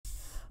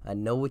I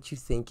know what you're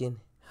thinking.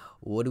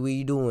 What are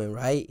we doing,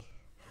 right?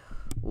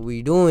 What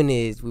we doing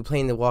is we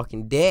playing The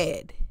Walking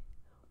Dead,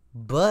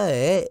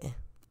 but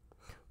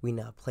we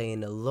not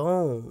playing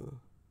alone.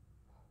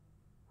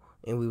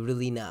 And we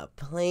really not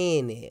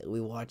playing it.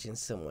 We watching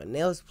someone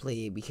else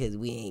play it because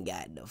we ain't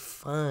got the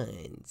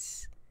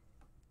funds.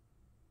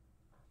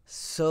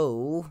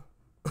 So,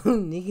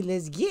 nigga,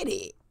 let's get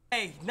it.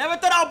 Hey, never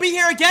thought I'll be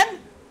here again.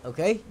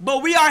 Okay.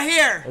 But we are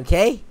here.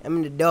 Okay. I'm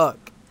in the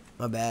dark.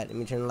 My bad. Let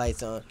me turn the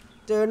lights on.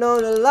 Turn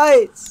on the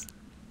lights.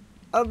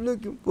 I'm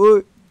looking for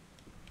it.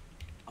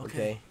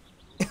 Okay.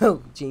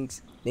 Oh,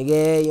 jinx.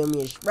 Nigga, you owe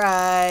me a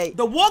Sprite.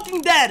 The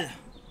Walking Dead.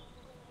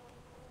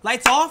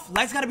 Lights off?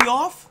 Lights gotta be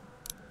off?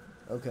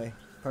 Okay.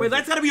 Perfect. Wait,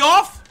 lights gotta be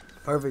off?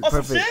 Perfect, Oh,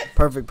 perfect, shit?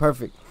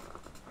 perfect.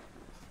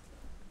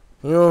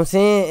 You know what I'm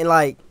saying? And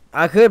like,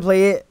 I could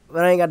play it,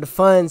 but I ain't got the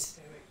funds.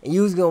 And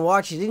you was gonna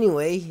watch it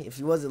anyway if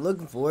you wasn't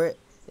looking for it.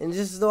 And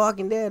this is The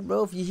Walking Dead,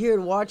 bro. If you're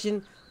here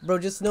watching, bro,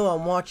 just know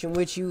I'm watching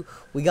with you.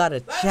 We got a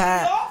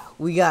chat.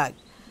 We got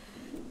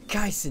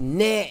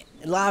Cenat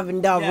live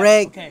and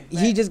direct. Yeah, okay,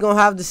 he just gonna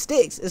have the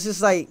sticks. It's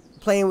just like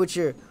playing with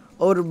your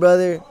older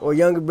brother or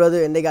younger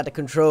brother, and they got the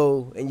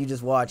control, and you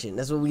just watching.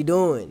 That's what we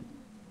doing.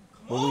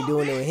 What we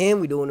doing it with him,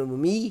 we doing it with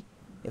me.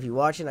 If you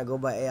watching, I go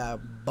by AI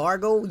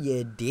Bargo,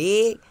 you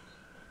dig?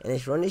 And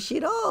let's run this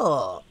shit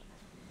off.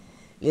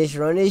 Let's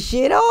run this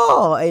shit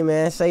off. Hey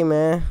man, say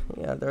man.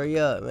 You gotta hurry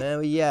up, man.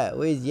 Where you at?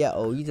 Where's you at?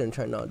 Oh, you done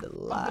turned on the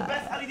light. The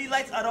best LED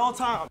lights at all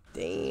times.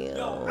 Damn.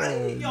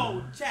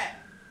 Yo, chat.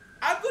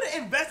 I'm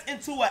gonna invest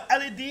into a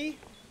LED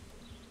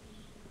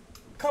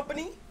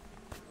company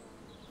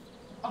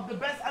of the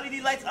best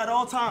LED lights at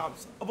all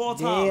times. Of all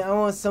time. Damn, I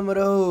want some of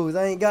those.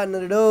 I ain't got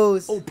none of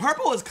those. Oh,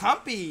 purple is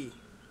comfy.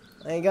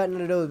 I ain't got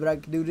none of those, but I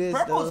can do this.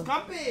 Purple is though.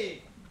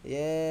 comfy.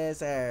 Yes,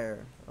 sir.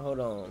 Hold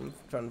on. I'm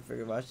trying to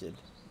figure if I should.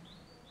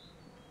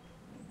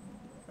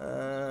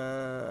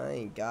 I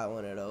ain't got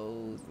one of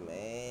those,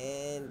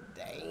 man.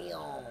 Damn.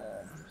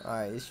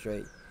 Alright, it's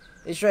straight.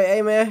 It's straight.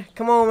 Hey, man.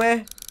 Come on,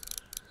 man.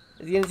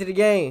 Let's get into the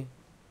game.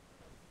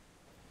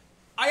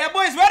 Are y'all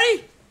boys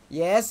ready?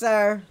 Yes,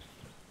 sir.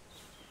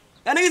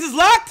 That niggas is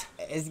locked?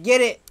 Let's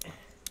get it.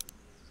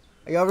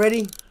 Are y'all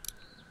ready?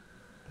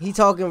 He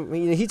talking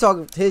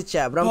to his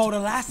chat, but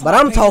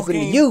I'm talking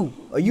to you.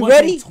 Are you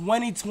ready?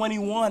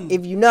 2021.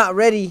 If you're not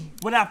ready.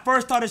 When I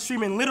first started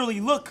streaming, literally,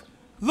 look.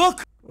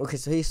 Okay,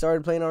 so he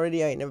started playing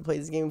already. I ain't never played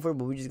this game before,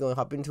 but we just gonna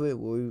hop into it.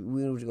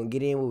 We just gonna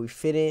get in where we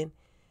fit in.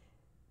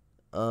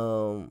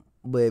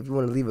 But if you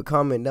want to leave a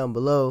comment down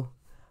below,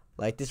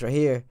 like this right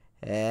here.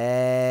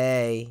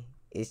 Hey,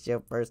 it's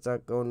your first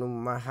time going to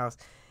my house.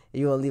 If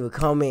you want to leave a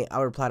comment,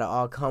 I'll reply to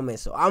all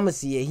comments. So I'm gonna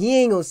see it.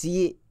 He ain't gonna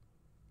see it,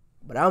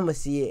 but I'm gonna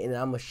see it, and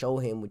I'm gonna show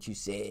him what you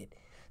said.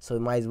 So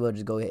we might as well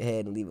just go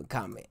ahead and leave a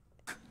comment.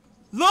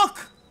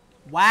 Look!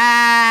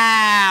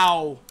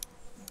 Wow!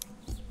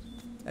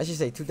 I should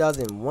say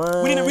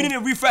 2001. We need a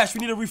refresh.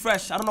 We need a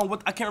refresh. I don't know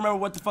what. I can't remember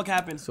what the fuck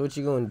happened. So what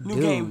you gonna do?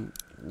 New game.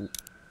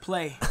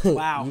 Play.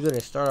 Wow. You gonna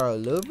start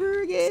all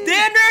over again?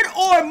 Standard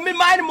or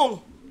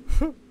minimal?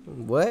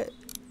 What?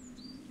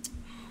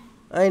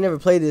 I ain't never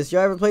played this.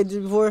 Y'all ever played this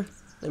before?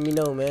 Let me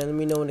know, man. Let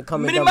me know in the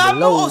comments down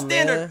below, or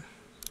standard?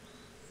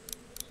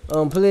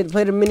 Man. Play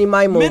the mini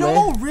Mimo, man.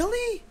 Minimal,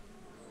 really?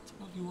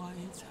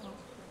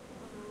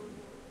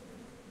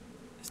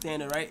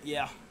 Standard, right?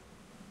 Yeah.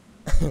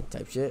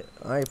 Type shit.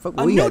 All right, fuck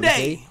what we had to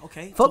say.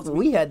 Okay. Fuck what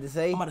we had to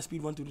say. I'm about to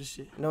speed run through this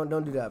shit. No,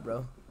 don't do that,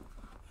 bro.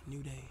 A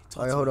new day.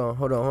 All right, hold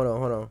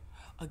on.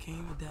 A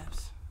game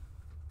adapts.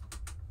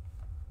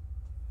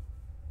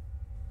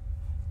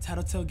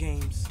 Tattletale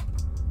Games.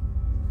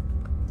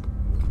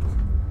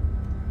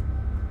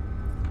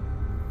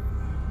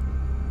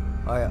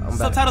 All right, I'm back.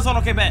 Subtitles on.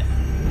 Okay, bet.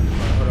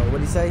 Hold on.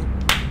 What'd he say?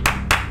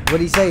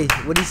 What'd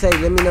he say?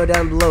 Let me know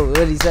down below.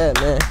 What'd he say,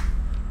 man?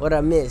 What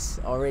I miss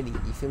already?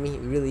 You feel me?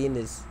 Really in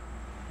this.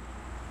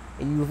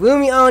 You feel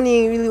me? I don't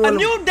even really want a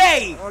new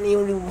day. I don't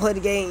even play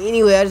the game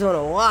anyway. I just want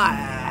to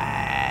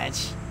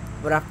watch.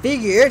 But I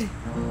figured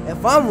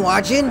if I'm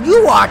watching,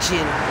 you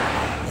watching.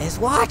 Let's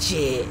watch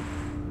it.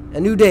 A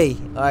new day.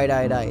 All right.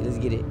 Let's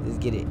get it.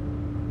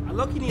 I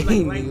look, you need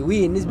like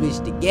we in this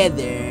bitch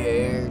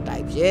together.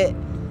 Type shit.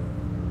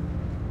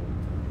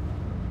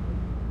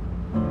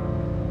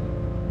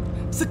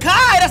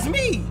 Sakai, that's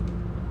me.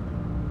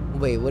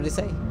 Wait, what did it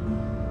say?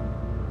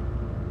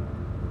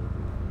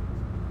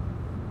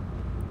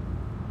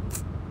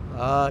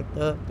 Locked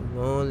up, they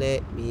won't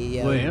let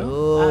me out.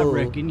 Well, I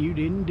reckon you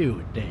didn't do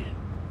it then.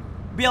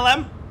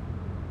 BLM?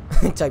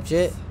 Type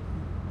shit.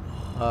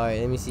 Alright,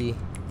 let me see.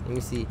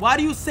 Why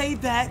do you say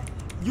that?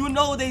 You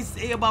know what they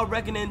say about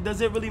reckoning.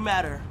 Does it really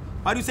matter?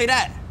 Why do you say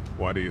that?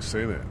 Why do you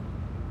say that?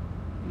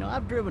 You know,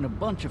 I've driven a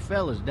bunch of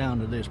fellas down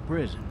to this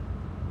prison.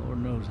 Lord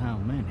knows how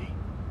many.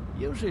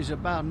 Usually it's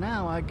about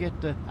now I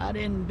get the, I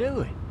didn't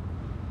do it.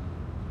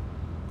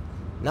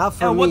 Not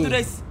for me.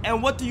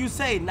 What do you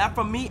say? Not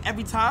from me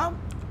every time?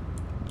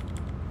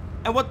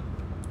 And what?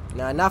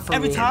 Nah, not for me.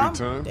 Every time?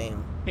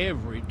 Damn.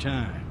 Every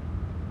time.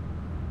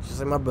 Just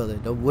like my brother,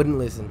 wouldn't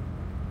listen.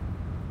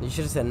 You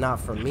should have said not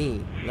for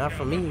me. Not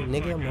for me,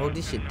 nigga. I'm gonna hold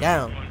this shit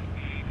down.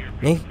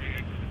 Nigga.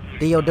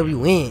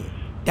 D-O-W-N.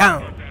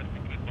 Down.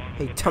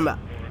 Hey, talking about.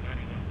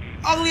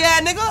 Ugly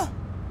ass nigga.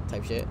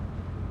 Type shit.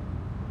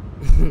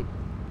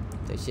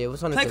 Type shit.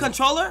 What's on the Play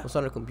controller? What's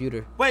on the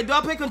computer? Wait, do I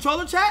play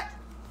controller, chat?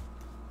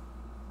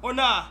 Or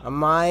nah? I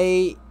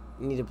might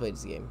need to play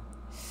this game.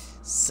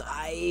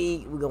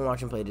 Psych. We're gonna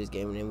watch him play this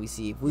game, and then we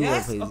see if we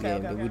want to play this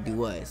game. Then we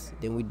do us.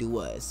 Then we do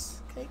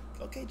us.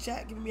 Okay,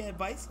 chat, giving me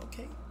advice,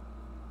 okay?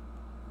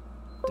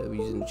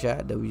 W's in the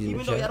chat. W's in the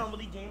Even chat. though y'all don't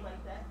really game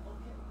like that,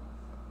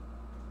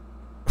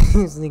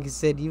 okay? This nigga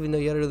said, even though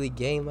y'all don't really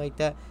game like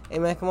that. Hey,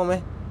 man, come on,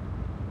 man.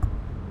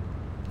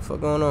 What the fuck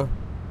going on?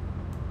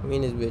 Me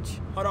and this bitch.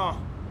 Hold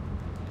on.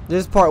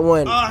 This is part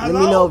 1. Let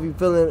me know if you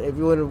feeling, if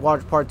you want to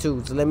watch part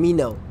 2. So let me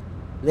know.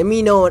 Let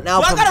me know, and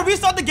I'll. I gotta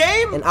restart the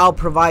game? And I'll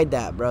provide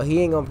that, bro. He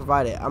ain't gonna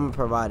provide it. I'm gonna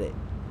provide it.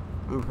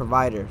 I'm a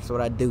provider. That's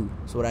what I do.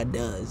 That's what I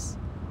does.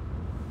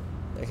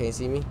 Y'all can't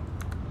see me?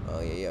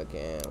 Oh, yeah, y'all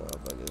can.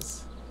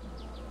 Motherfuckers.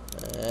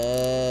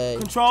 Hey.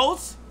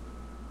 Controls?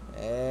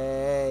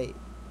 Hey.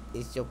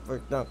 It's your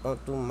first time going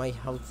through my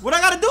house. What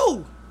I gotta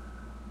do?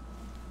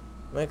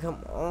 Man, come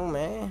on,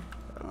 man.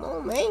 Come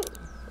on, man.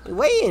 You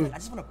waiting. I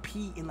just wanna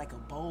pee in like a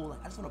bowl. Like,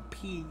 I just wanna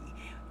pee.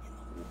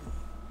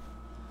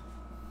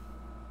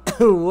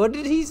 What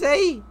did he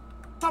say?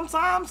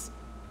 Sometimes.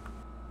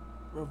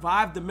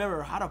 Revive the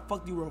mirror. How the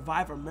fuck do you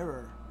revive a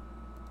mirror?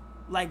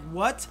 Like,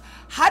 what?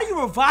 How do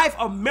you revive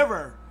a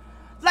mirror?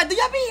 Like, do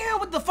y'all be hearing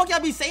what the fuck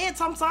y'all be saying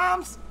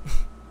sometimes?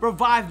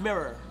 Revive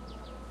mirror.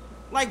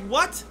 Like,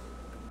 what?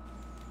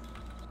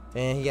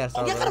 Man, he gotta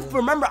start. Y'all gotta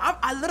remember,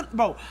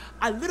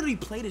 I literally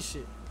play this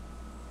shit.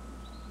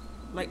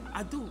 Like,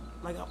 I do.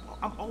 Like,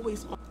 I'm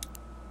always on.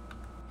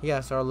 He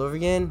gotta start all over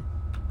again?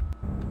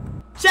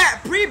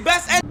 Chat,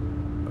 pre-best end.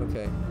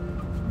 Okay.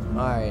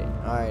 Alright.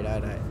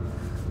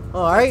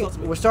 Alright,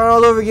 we're starting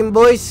all over again,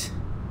 boys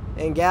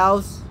and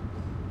gals.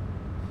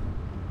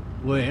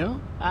 Well,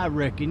 I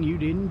reckon you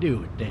didn't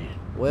do it then.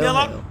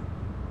 Well,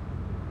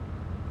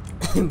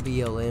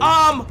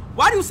 BLM.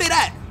 Why do you say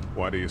that?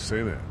 Why do you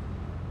say that?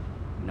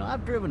 You know,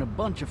 I've driven a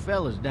bunch of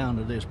fellas down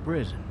to this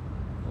prison.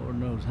 Lord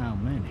knows how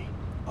many.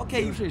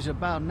 Okay. Usually it's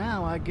about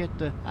now I get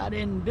the, I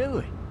didn't do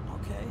it.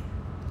 Okay.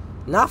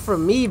 Not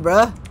from me,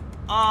 bruh.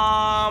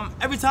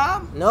 Every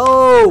time?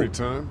 No. Every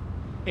time?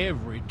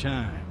 Every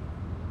time.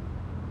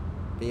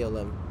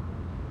 BLM.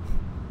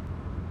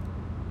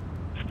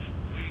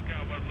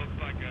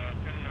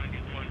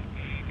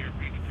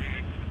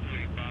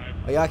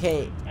 Oh, y'all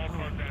can't.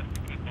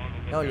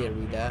 Y'all need to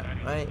read that,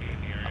 right?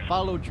 I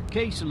followed your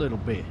case a little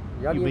bit.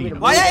 Y'all need me to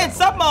Why y'all in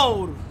sub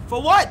mode?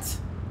 For what?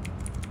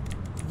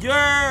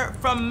 You're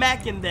from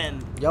Mackin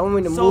then. Y'all want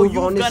me to so move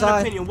on this side? So you've got an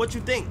side? opinion. What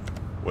you think?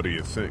 What do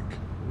you think?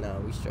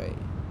 No, we straight.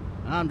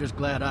 I'm just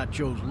glad I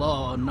chose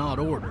law and not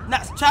order. Nah,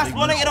 child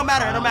spoiling, it don't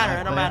matter. It don't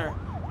matter. It don't matter.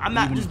 I'm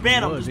not. Even Just if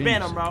ban he him. was Just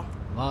ban him, innocent, bro.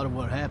 A lot of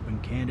what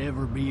happened can't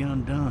ever be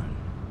undone.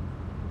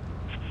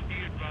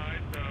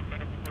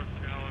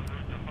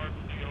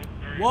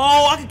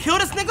 Whoa, I can kill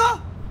this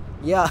nigga?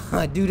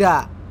 Yeah, do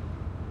that.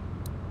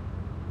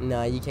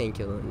 Nah, you can't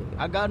kill him.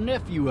 I got a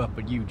nephew up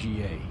at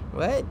UGA.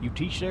 What? You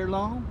teach there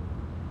long?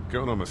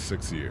 Going on my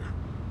 6th year.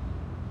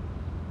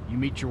 You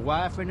meet your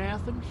wife in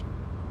Athens?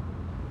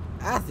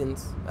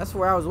 Athens? That's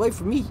where I was away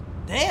from me.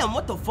 Damn,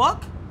 what the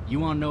fuck? You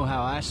want to know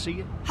how I see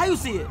it? How you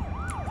see it?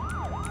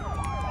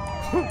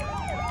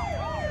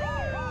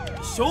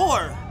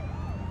 Sure.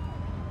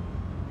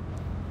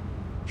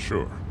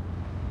 Sure.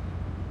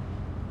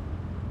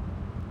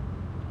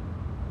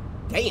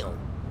 Damn.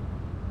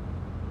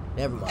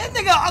 Never mind. That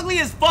nigga ugly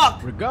as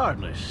fuck.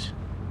 Regardless,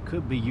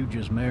 could be you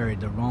just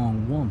married the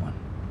wrong woman.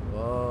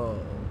 Whoa.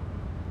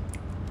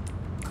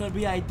 Could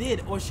be I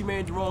did, or she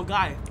married the wrong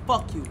guy.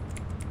 Fuck you.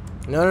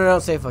 No,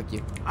 say fuck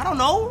you. I don't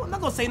know. I'm not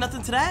gonna say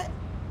nothing to that.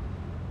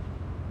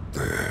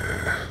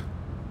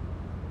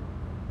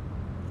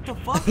 What the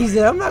fuck? He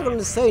said, I'm not going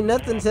to say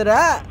nothing to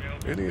that.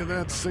 Any of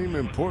that seem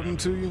important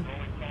to you?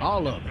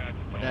 All of it.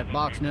 But that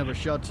box never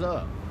shuts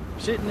up.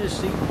 Sit in this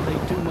seat and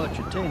pay too much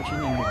attention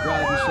and you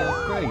drive yourself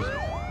crazy.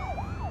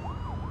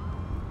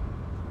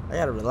 I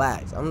gotta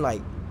relax. I'm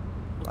like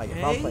if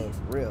I'm Okay. playing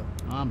for real.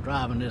 I'm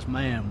driving this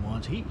man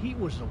once. He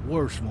was the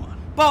worst one.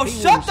 Bro, He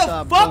shut wouldn't the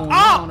stop fuck going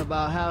up! on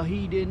about how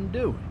he didn't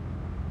do it.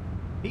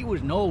 He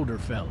was an older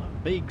fella,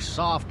 big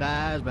soft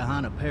eyes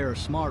behind a pair of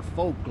smart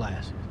folk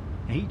glasses.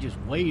 And he just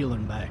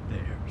wailing back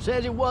there.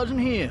 Says it wasn't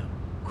him.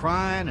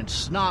 Crying and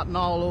snotting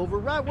all over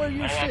right where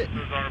you're sitting.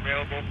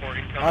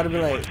 I'd have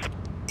been like,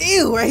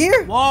 ew, right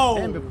here? Whoa.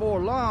 And before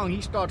long,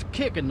 he starts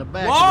kicking the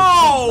back of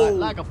Whoa! the seat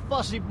like a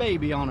fussy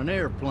baby on an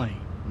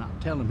airplane. And I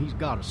tell him he's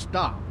got to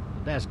stop.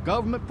 That's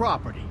government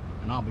property,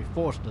 and I'll be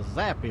forced to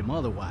zap him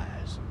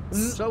otherwise.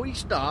 So he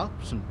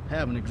stops, and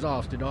having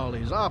exhausted all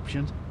his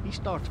options, he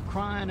starts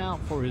crying out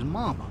for his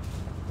mama.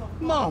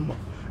 Mama,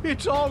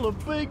 it's all a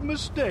big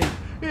mistake.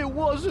 It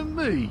wasn't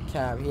me.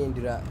 Cap, he didn't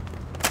do that.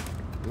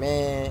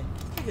 Man,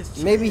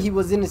 Nigga's maybe chill. he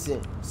was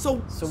innocent. So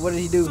what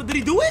did he do? So did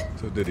he do it?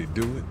 So did he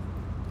do it?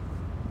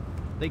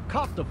 They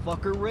caught the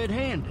fucker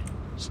red-handed.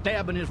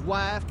 stabbing his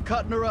wife,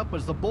 cutting her up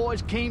as the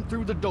boys came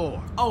through the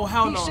door. Oh,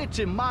 hell He no. sits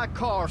in my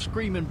car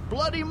screaming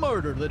bloody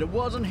murder that it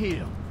wasn't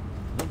him.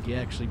 I think he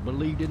actually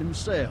believed it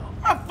himself.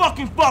 I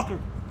fucking fucker.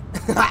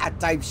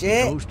 Type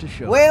shit. Goes to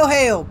show. Well,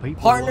 hell,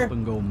 People partner. up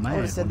and go I mad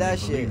would've said when they that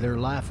believe shit. their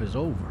life is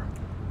over.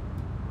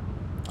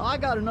 I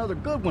got another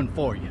good one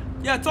for you.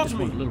 Yeah, talk This to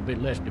me. one's a little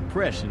bit less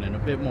depressing and a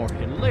bit more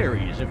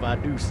hilarious, if I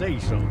do say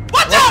so. What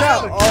Watch the?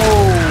 out. Oh.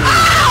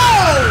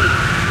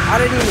 Ow! I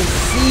didn't even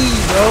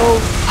see, bro.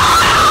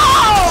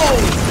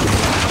 Ow!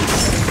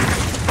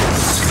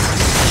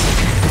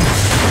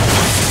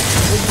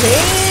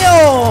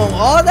 Damn.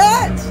 All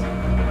that?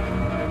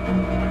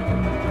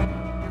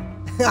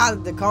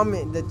 The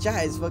comment, the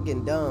chat is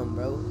fucking dumb,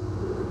 bro.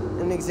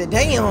 Them niggas said,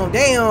 damn,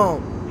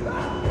 damn.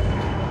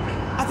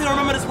 I think I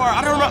remember this part.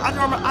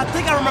 I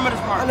think I remember this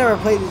I part. never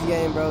played this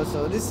game, bro,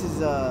 so this is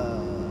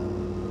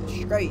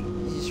straight.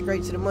 Just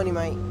straight to the money,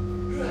 mate.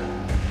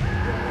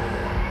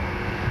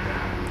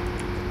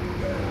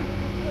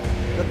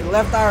 Look, the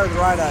left eye or the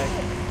right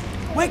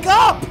eye? Wake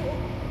up!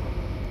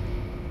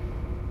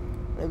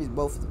 Maybe it's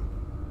both of them.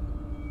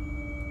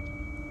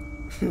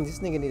 This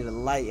nigga need a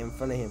light in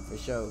front of him for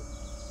sure.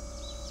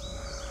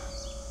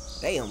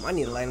 Damn, I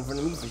need a light in front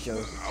of me for sure.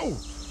 Oh,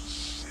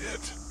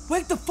 shit.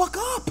 Wake the fuck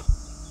up!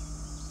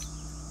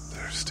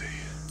 Thirsty.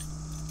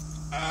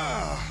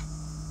 Ah.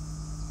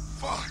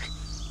 Fuck.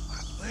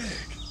 My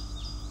leg.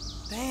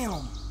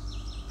 Damn.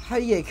 How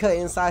you get cut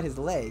inside his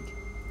leg?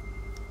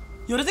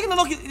 Yo, this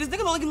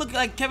nigga look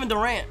like Kevin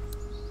Durant.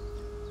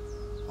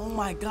 Oh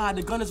my god,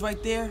 the gun is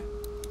right there.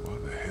 Why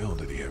the hell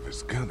did he have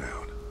his gun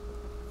out?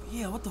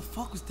 Yeah, what the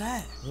fuck was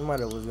that? He might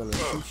have was gonna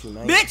shoot you,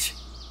 man. Bitch!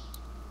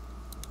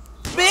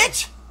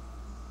 Bitch!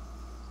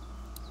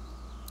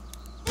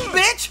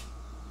 Bitch!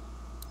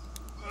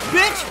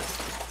 Bitch!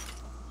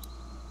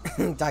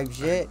 Type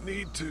shit. I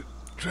need to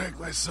drag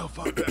myself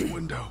out that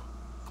window.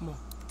 Come on.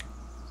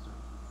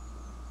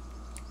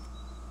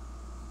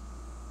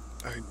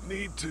 I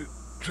need to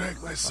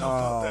drag myself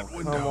out that come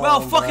window. on.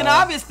 Well, fucking bro.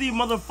 obviously,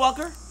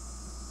 motherfucker.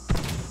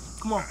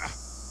 Come on.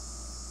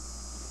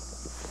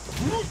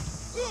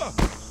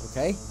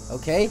 Okay,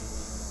 okay.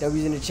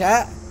 W's in the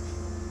chat. At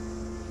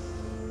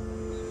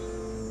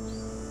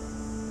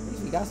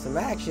least we got some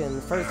action in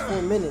the first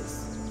 4 minutes.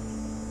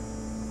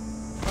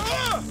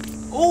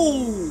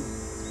 Ooh.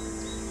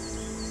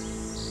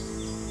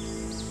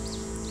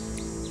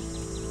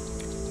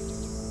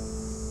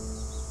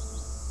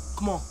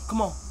 Come on,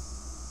 come on.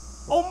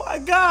 Oh my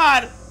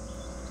god.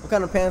 What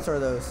kind of pants are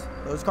those?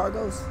 Those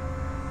cargos?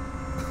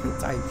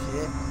 Type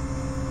shit.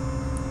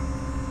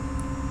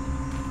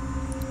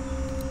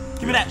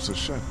 Give me that. Officer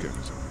shotgun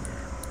is over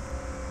there.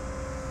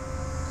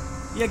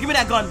 Yeah, give me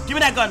that gun. Give me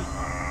that gun.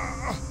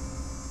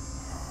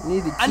 You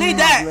need the keys, I need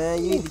that.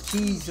 man. You need the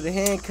keys to the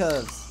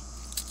handcuffs.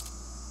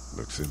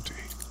 Looks empty.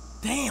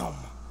 Damn.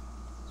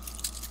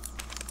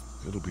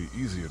 It'll be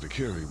easier to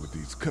carry with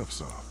these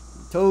cuffs off.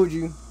 Told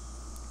you.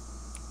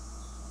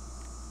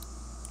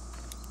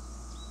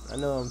 I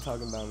know what I'm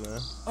talking about, man.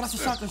 Oh, that's a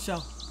shotgun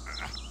shell.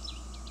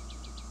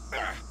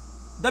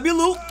 W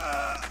loot.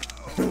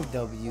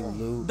 W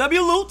loot.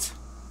 W loot.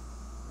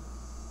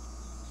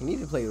 You need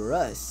to play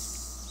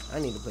Rust. I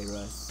need to play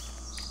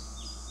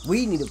Rust.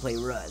 We need to play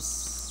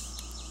Rust.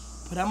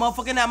 Put that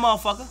motherfucker in that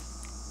motherfucker.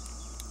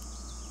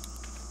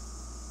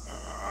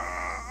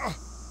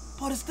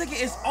 Bro, this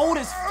nigga is old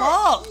as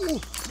fuck.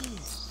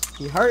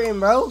 You hurting,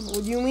 bro? What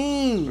do you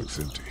mean? Looks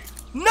empty.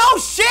 No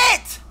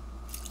shit.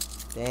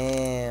 It'll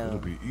Damn.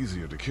 be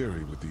easier to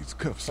carry with these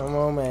cuffs Come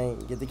off. on, man.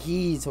 Get the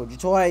keys. Told you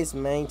twice,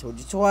 man. Told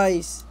you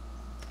twice.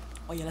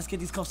 Oh yeah, let's get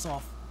these cuffs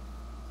off.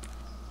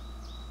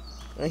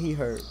 And he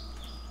hurt.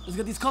 Let's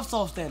get these cuffs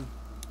off then.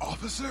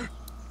 Officer?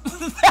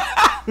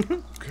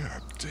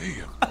 God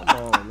damn. Come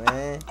on,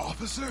 man.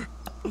 Officer?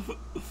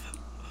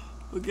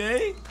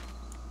 Okay.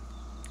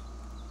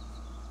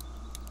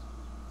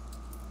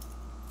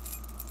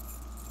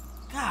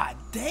 God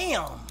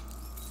damn.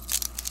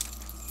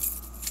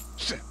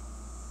 Shit.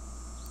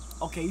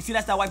 Okay, you see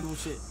that's that white people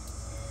shit.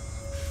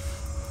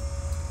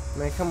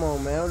 Man, come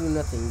on, man. Don't do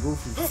nothing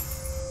goofy.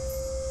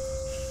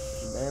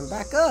 Man,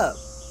 back up.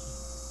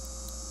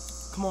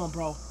 Come on,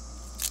 bro.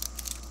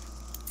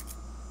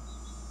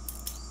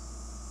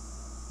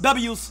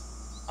 W's.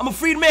 I'm a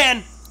freed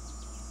man.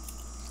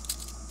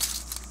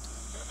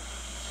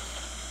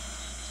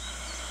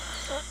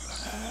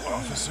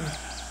 Officer?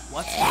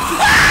 What?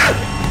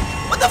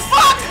 What the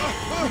fuck?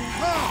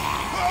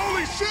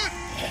 Holy shit!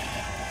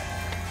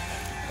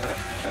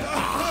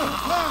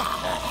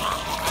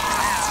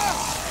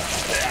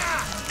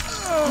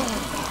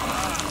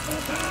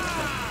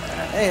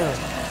 Damn.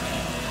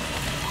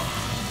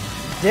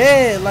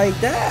 Dead like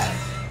that.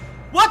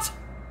 What?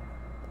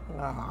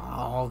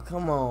 Oh,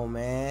 come on,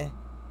 man.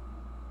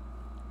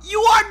 You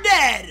are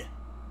dead.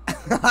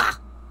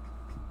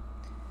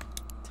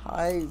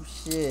 Type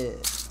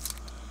shit.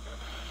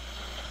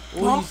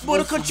 What Bro, you the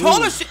supposed to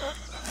controller do? shit.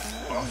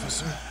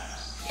 Officer?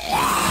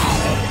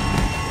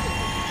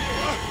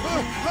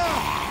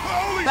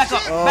 Back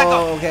up. Oh,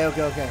 Back up.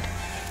 okay.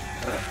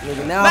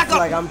 Nigga, now Back I feel up.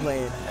 like I'm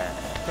playing.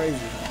 Crazy.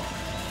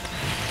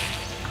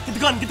 Get the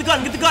gun, get the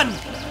gun, get the gun.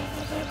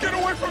 Get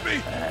away from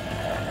me!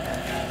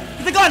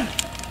 Get the gun.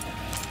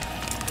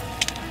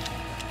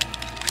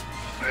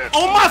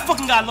 Oh my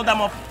fucking god, load that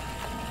up.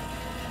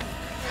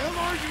 Where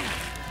are you?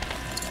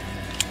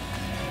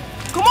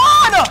 Come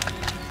on!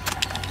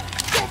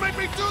 Don't make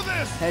me do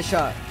this!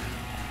 Headshot.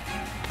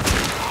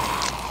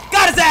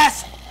 Got his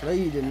ass! No,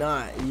 you did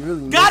not. You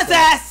really missed Got his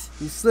that. ass!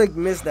 You slick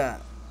missed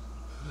that.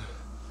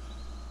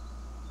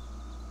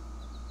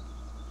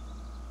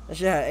 That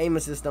shit had aim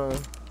assist on.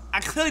 I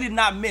clearly did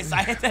not miss.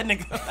 I hit that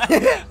nigga.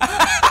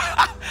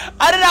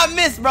 I did not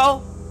miss, bro.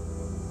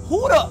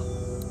 Who the?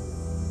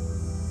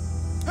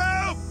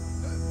 Help!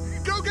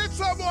 Go get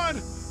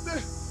someone!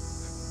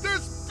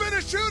 There's been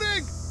a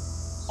shooting!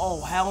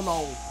 Oh, hell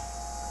no.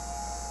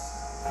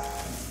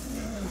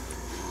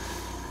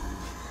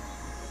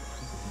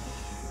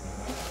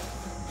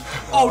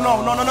 Oh,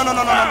 no, no, no, no, no,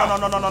 no, no, no,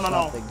 no, no, no, no,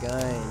 Drop no. the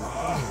gun.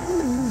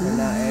 So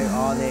now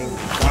all they.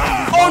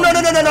 Oh, no,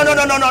 no, no, no, no, no,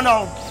 no, no, no, no.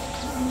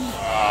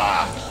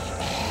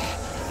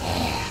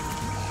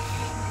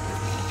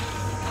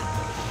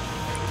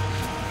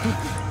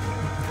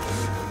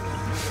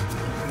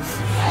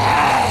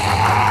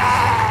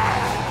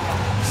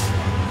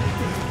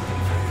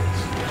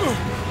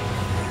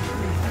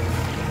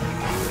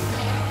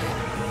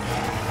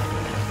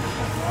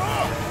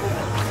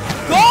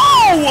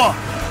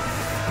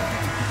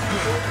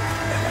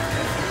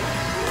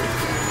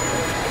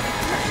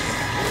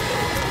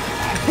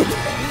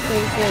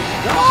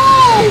 Go!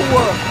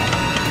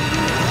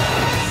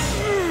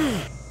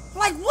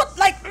 Like what?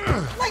 Like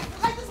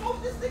this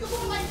move, this nigga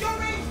move like your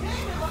range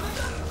gaming, my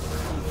nigga.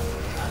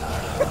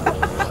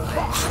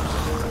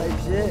 Like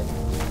shit.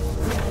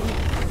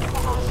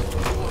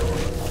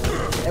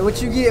 Hey, what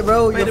you get,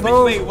 bro? Wait Your a minute,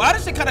 phone? wait, why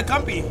does shit kinda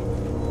comfy?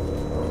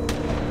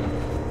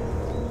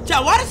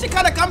 Chat, why does shit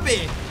kinda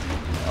comfy?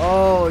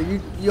 Oh, you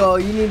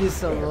needed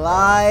some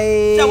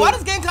light. Chat, why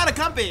does game kinda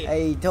comfy?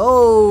 I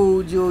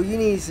told you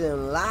need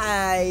some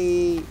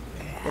light.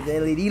 Got the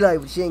LED light,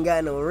 but she ain't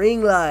got no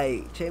ring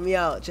light. Check me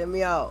out, check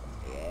me out.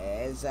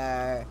 Yes,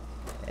 sir.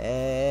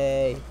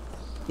 Hey,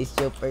 it's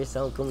your first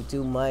time coming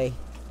to my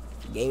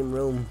game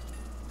room.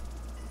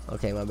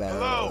 Okay, my bad.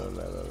 Hello?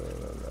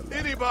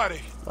 Anybody?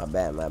 My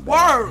bad, my bad.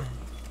 Word!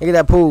 Look at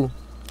that pool.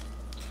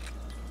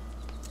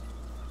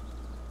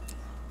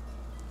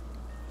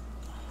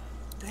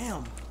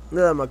 Damn.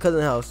 Look at my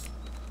cousin's house.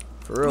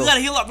 For real. We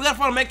gotta heal up, we gotta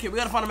find a med kit, we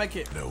gotta find a med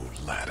kit. No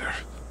ladder.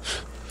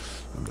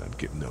 I'm not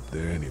getting up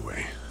there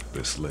anyway.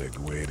 This leg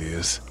the way it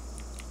is.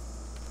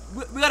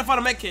 We gotta find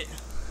a med kit.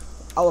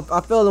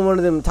 I fell in one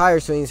of them tire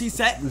swings She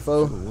set?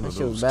 before. One That of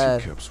shit was those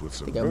bad. teacups with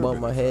some Think I bumped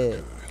bourbon my if I head.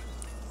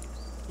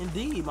 could.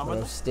 Indeed, my But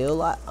brother. I'm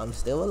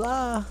still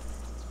alive.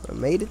 I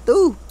made it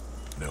through.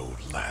 No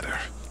ladder.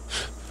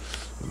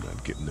 I'm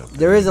not getting up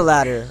There is a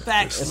ladder.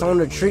 Facts. It's on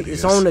the tree.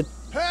 It's on the.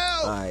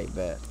 Help! Alright,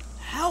 bet.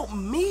 Help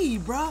me,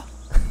 bruh.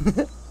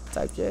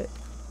 Type shit.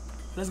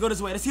 Let's go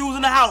this way. Let's see who's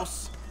in the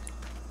house.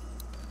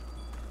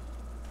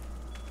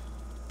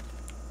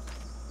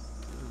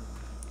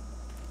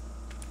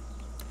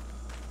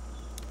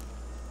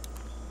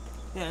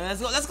 Yeah,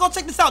 let's go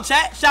check this out,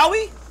 chat, shall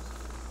we?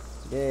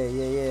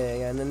 Yeah. I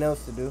got nothing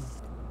else to do.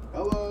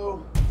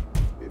 Hello?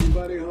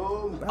 Anybody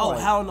home? Oh,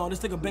 hell no. This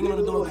nigga banging on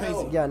the door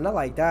crazy. Yeah, not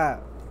like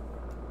that.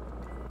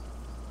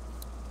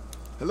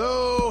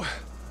 Hello?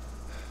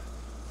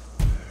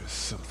 There's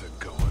something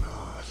going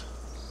on.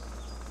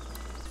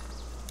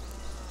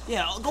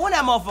 Yeah, go in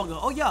that motherfucker.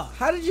 Oh, yeah.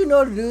 How did you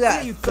know to do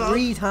that Yeah, you thought-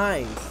 3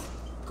 times?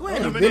 Go I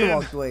ahead. ain't Coming been in.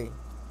 walked away.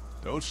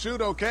 Don't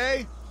shoot,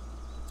 okay?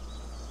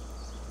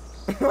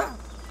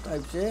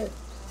 Type shit.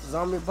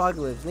 Zombie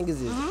apocalypse.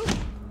 Niggas is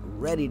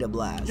ready to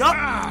blast. Yup.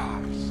 Ah!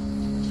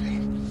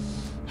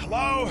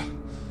 Hello?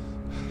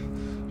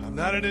 I'm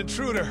not an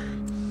intruder.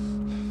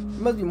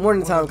 It must be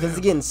morning time because it's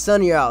getting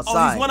sunnier Oh,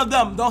 outside. he's one of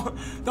them.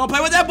 Don't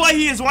play with that boy.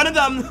 He is one of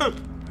them.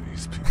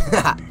 These people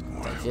need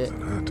more help Shit.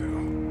 than I do.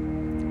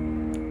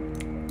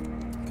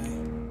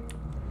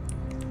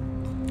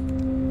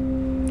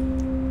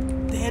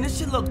 Damn, this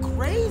shit look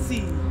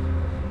crazy.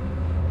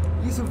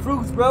 Eat some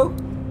fruits, bro.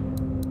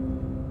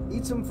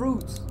 Eat some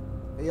fruits.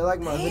 Hey, you like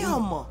my hoodie?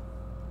 Damn.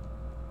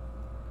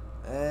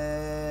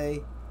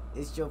 Hey,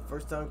 it's your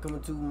first time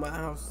coming to my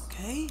house.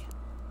 Okay.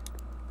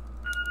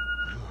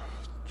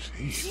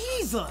 Jeez.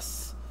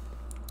 Jesus.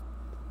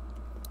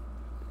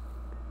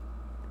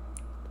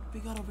 What we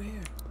got over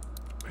here?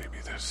 Maybe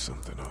there's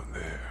something on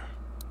there.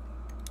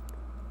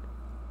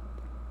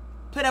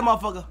 Play that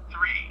motherfucker.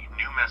 3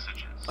 new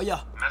messages. Oh,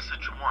 yeah.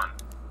 Message 1,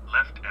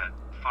 left at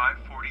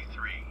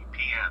 5:43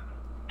 p.m.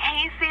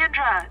 Hey,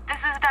 Sandra. This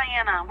is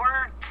Diana.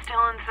 We're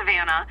still in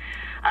Savannah.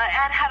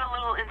 Ed had a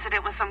little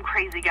incident with some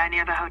crazy guy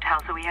near the hotel,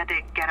 so we had to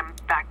get him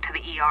back to the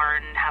ER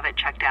and have it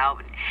checked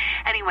out.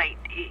 Anyway,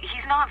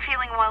 he's not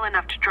feeling well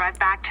enough to drive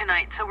back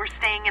tonight, so we're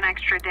staying an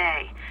extra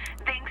day.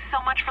 Thanks so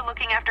much for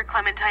looking after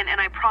Clementine, and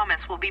I promise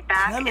we'll be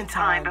back in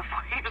time Clementine.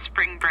 before your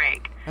spring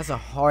break. That's a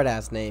hard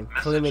ass name.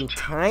 Message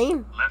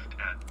Clementine? 2, left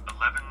at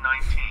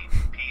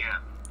 11:19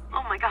 p.m.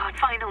 Oh my God,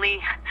 finally.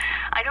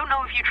 I don't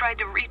know if you tried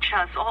to reach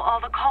us. All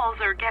the calls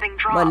are getting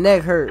dropped. My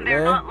neck hurt,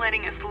 They're man. not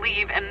letting us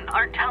leave and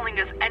aren't telling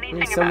us anything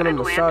Need about someone to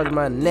Atlanta. massage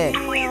my neck.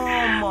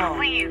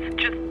 Please,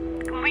 just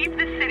leave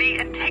the city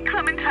and take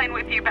Clementine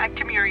with you back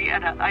to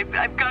Marietta. I've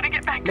got to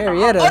get back to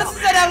Marietta? Oh, this is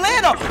in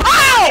Atlanta.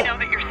 I Ow! know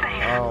that you're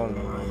safe. Oh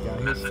my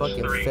God, he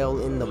fucking fell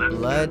in the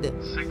blood.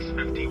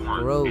 6:51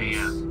 Gross.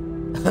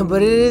 a.m.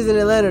 But it is in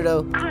Atlanta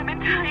though.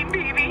 Clementine,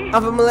 baby.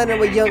 I'm from Atlanta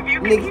with young If you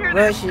can niggas hear run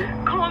this,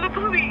 shit. call the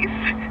police.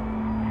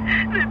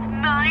 That's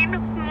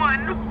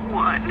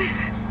 911.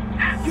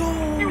 Yo.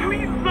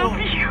 We love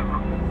you.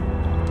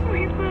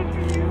 We love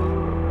you.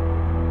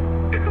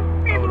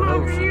 We I would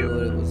hope love she knew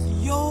what you. it was.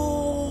 Yo.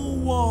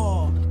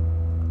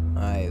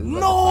 Alright, we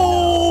about to find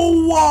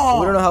out. No.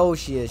 We don't know how old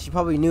she is. She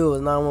probably knew it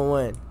was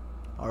 911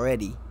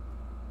 already.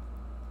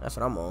 That's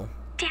what I'm on.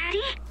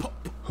 Daddy?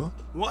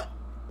 What?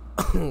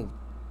 Chill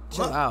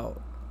What?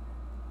 out.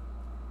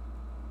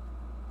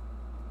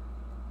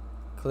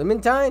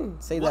 Clementine?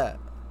 Say What? that.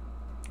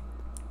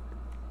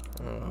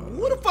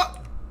 What the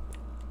fuck?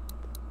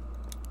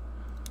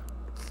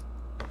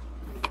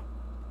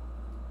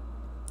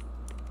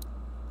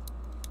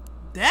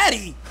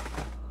 Daddy.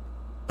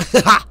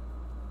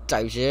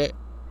 Type shit.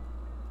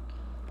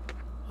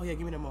 Oh yeah,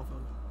 give me that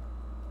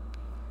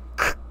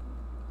motherfucker.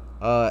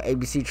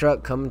 ABC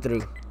truck coming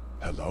through.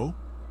 Hello?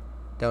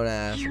 Don't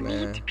ask, You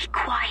man. need to be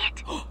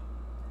quiet.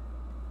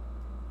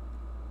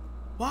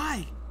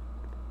 Why?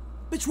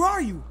 Bitch, where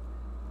are you?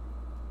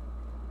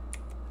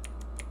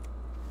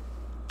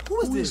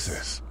 Who is Who this? is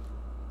this?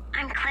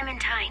 I'm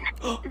Clementine.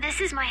 This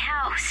is my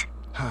house.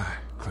 Hi,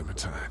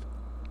 Clementine.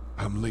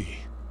 I'm Lee.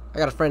 I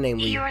got a friend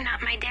named Lee. You're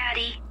not my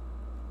daddy.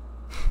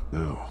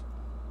 No,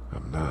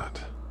 I'm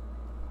not.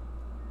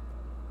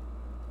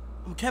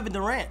 I'm Kevin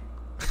Durant.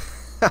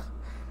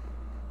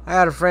 I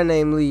got a friend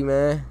named Lee,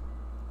 man.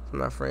 It's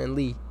my friend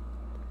Lee.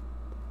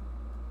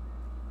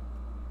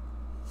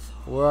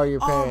 Where are your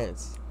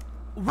parents?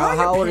 Where are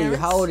your How old are you? parents?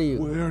 How old are you?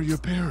 Where are your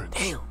parents?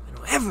 Damn, they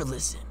don't ever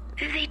listen.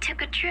 They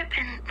took a trip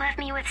and left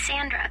me with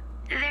Sandra.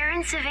 They're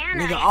in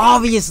Savannah. Nigga, I think.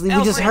 obviously,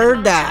 we just Alfred.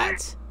 heard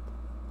that.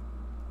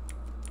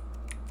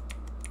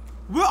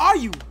 Where are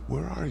you?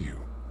 Where are you?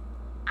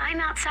 I'm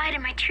outside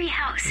in my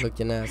treehouse.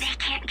 Looking ass. They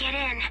can't get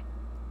in.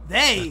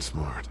 They. That's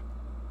smart.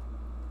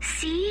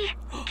 See?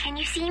 Can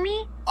you see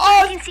me?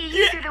 Oh, I can see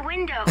you yeah. through the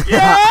window.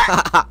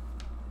 Yeah.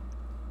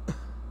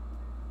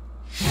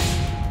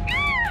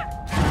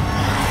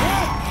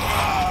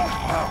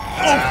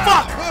 Oh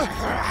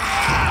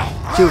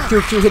fuck! Q,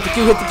 hit the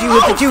Q, hit the Q,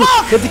 hit the Q,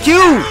 fuck! hit the Q!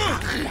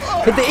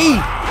 Hit the E!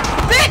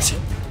 Bitch!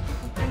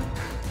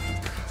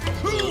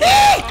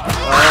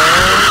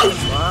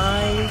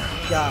 My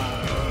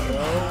God,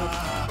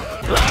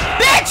 bro.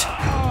 Bitch!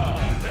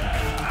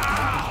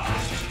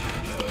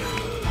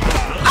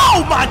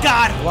 Oh my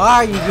God! Why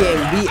are you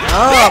getting beat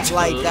up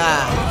like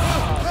that?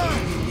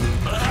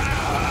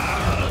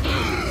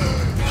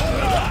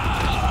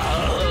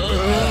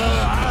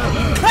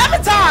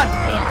 Clementine!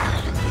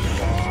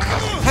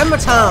 Hammer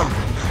time!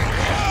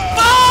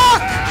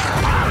 Fuck!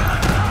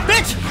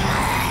 Bitch!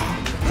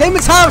 Hammer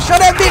time! Show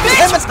that bitch!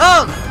 Hammer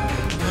time!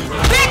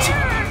 Bitch!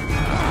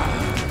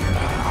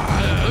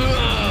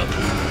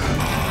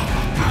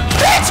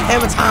 Bitch!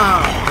 Hammer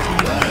time!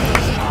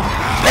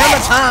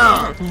 Hammer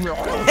time!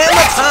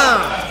 Hammer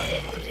time!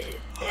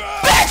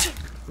 Bitch!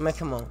 Man,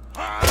 come on.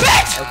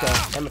 Bitch! Okay,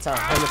 hammer time,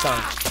 hammer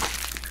time.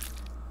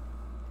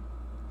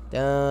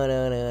 Dun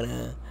dun dun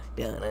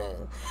dun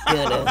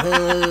dun dun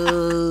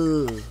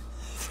dun.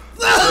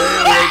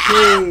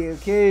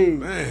 Okay.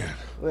 Man,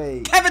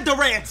 Wait, Kevin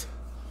Durant!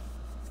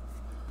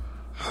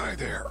 hi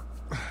there.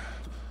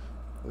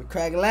 we're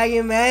crack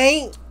lagging,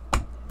 man.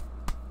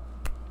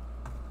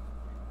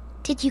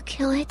 Did you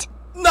kill it?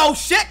 No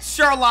shit,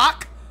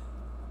 Sherlock!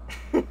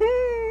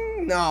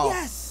 No.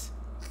 Yes!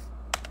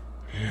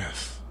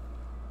 Yes.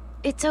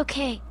 It's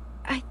okay.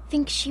 I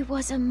think she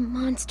was a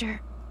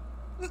monster.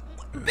 I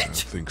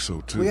Bitch! think so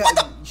too. We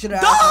got, should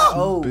have asked her.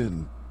 Oh,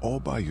 Been all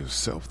by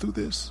yourself through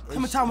this?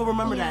 Clementine will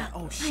remember Yeah, that.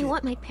 Oh I shit.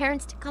 want my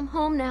parents to come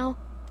home now.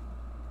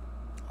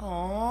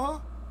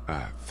 Aww.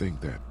 I think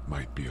that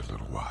might be a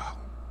little while.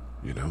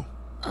 You know?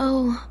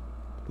 Oh,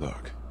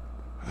 Look,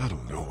 I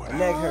don't know what my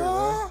neck happened,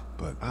 hurt, man.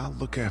 but I'll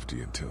look after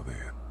you until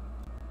then.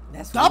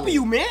 That's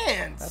W weird.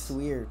 Mans! That's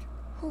weird.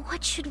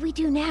 what should we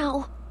do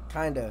now?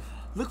 Kind of.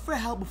 Look for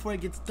help before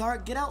it gets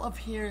dark. Get out of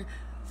here.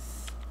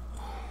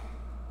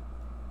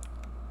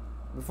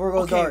 Before it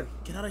goes Okay, dark.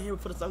 get out of here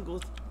before the sun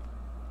goes.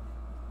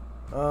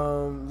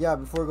 Yeah,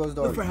 before it goes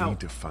dark. Look for We help. need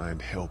to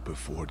find help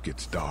before it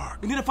gets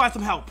dark. We need to find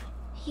some help.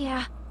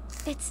 Yeah,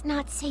 it's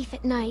not safe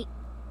at night.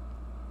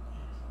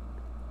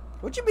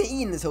 What you been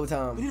eating this whole We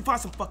time? need to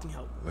find some fucking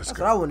help. Let's That's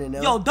go. what I want to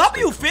know. Yo,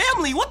 W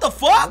family, what the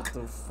fuck? What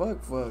the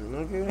fuck,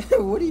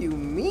 nigga? What do you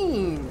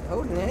mean?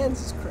 Holding hands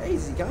is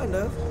crazy, kind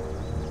of.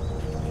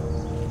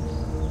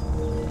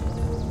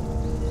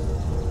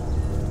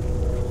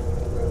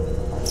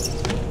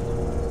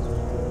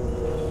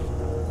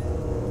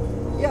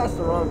 Yeah, that's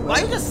the wrong Why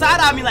place. you just side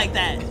eye me like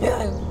that?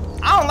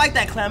 I don't like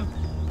that, Clem.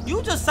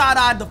 You just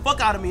side-eyed the fuck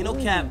out of me, no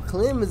cap.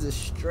 Clem is a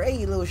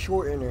straight little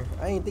shortener.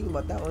 I ain't thinking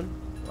about that one.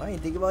 I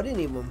ain't thinking about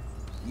any of them.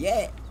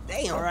 Yeah,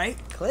 damn. All right.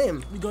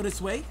 Clem. We go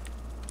this way.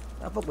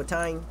 I fuck with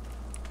time.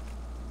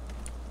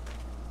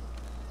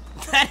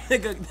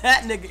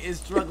 That nigga is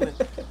struggling.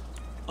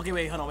 Okay,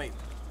 wait, hold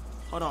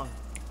on.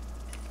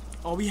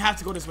 Oh, we have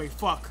to go this way.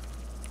 Fuck.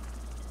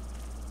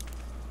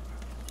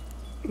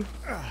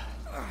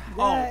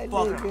 Oh,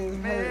 fuck.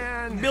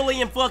 Man.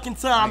 Billy and fucking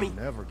Tommy.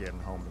 Never getting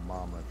home to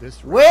mama at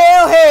this rate.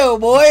 Well, hell,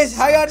 boys.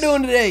 How y'all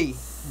doing today?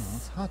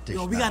 It's hot dish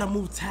Yo, we now. gotta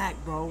move tack,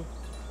 bro.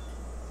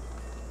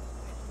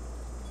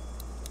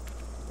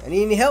 I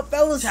need any help,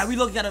 fellas? Chad, we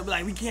look at it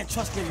like we can't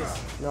trust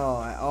niggas.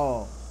 No, at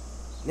all.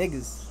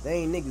 Niggas. They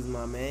ain't niggas,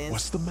 my man.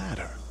 What's the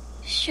matter?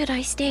 Should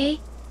I stay?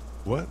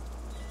 What?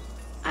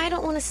 I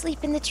don't want to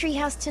sleep in the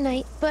treehouse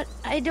tonight, but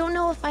I don't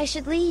know if I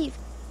should leave.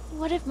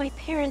 What if my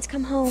parents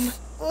come home?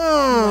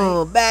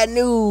 Bad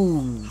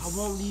news. I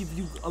won't leave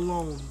you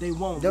alone. They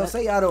won't. Don't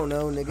say I don't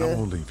know, I nigga.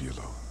 won't leave you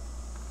alone.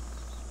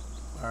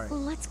 All right.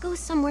 Let's go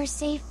somewhere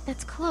safe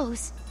that's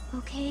close,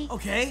 okay?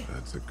 Okay.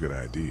 That's a good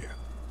idea.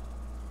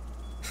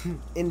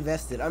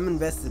 Invested. I'm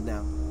invested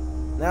now.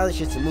 Now this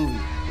shit's a movie.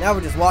 Now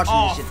we're just watching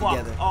Oh this shit fuck.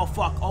 together. Oh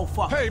fuck. Oh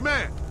fuck. Hey,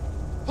 man!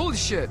 Holy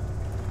shit!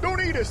 Don't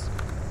eat us!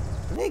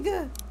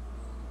 Nigga.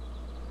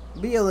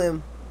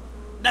 BLM.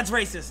 That's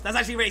racist. That's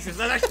actually racist.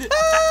 That's actually.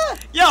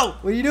 Yo.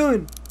 What are you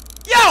doing?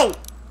 Yo.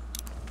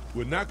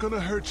 We're not gonna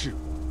hurt you.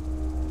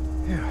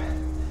 Yeah.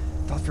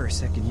 Thought for a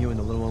second you and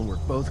the little one were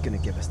both gonna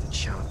give us the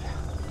chomp.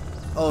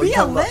 Oh, you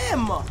talking about,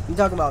 BLM. you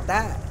talking about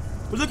that?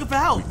 We're looking for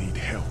help. We need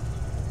help.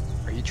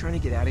 Are you trying to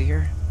get out of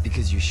here?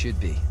 Because you should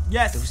be.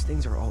 Yes. Those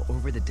things are all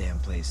over the damn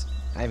place.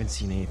 I haven't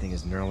seen anything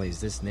as gnarly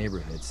as this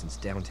neighborhood since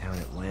downtown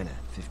Atlanta,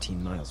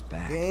 15 miles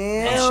back.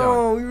 Damn,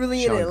 Sean. we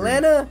really Sean in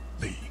Atlanta?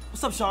 Lee.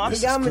 What's up, Sean?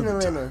 This Nigga, is I'm in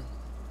Clementine. Atlanta.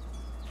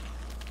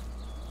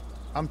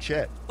 I'm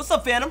Chet. What's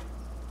up, Phantom?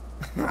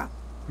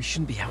 We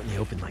shouldn't be out in the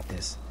open like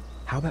this.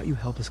 How about you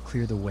help us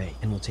clear the way,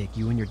 and we'll take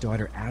you and your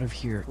daughter out of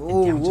here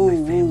and down to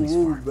my family's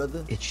farm.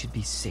 brother. It should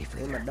be safer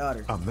And my there.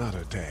 daughter. I'm not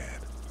a dad.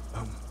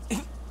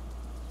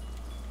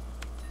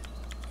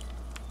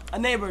 A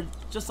neighbor.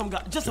 Just some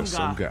guy. Just some Just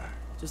guy. some guy.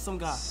 Just some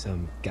guy.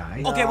 Some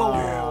guy? Okay,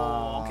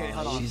 whoa. Okay,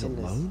 hold on. She's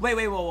alone? Wait,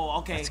 whoa.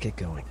 Okay. Let's get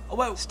going. Oh,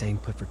 wait. Staying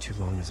put for too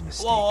long is a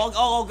mistake.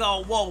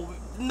 Whoa.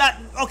 Not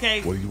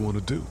okay. What do you want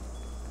to do?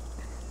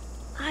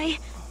 I...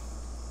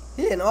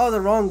 Hitting all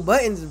the wrong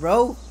buttons,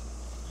 bro.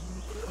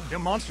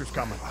 Them monsters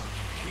coming.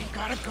 We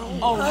gotta go.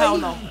 Oh hell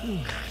no.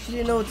 She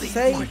didn't know what to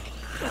say.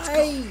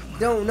 I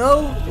don't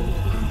know.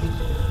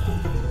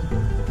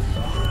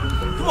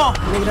 Come on.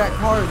 Nigga, that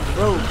car is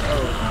broke.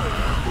 Oh.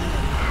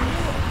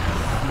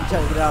 You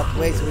trying to get out the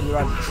way so when you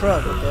ride the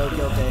truck.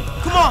 Okay.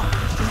 Come on.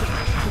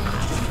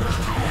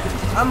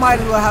 I might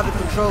as well have the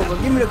control,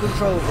 but give me the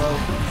control, bro.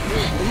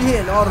 You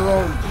hitting all the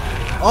wrong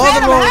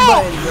Damn,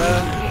 help! buttons,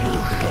 bro.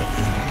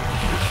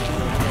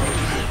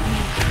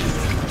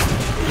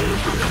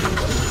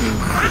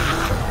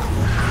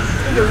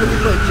 Nigga really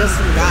put just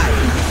some guy.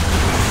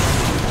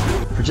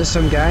 For just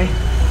some guy,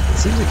 it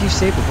seems like you've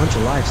saved a bunch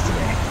of lives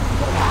today.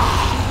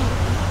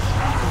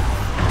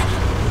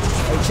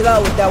 Hey, chill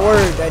out with that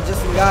word. That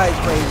just some guy is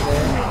crazy,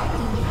 man.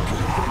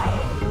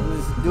 I'm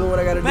just doing what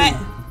I gotta do.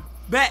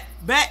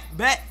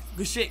 Bet.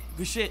 Good shit.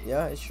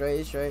 Yeah, it's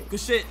straight. Good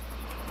shit.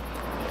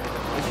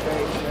 It's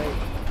straight.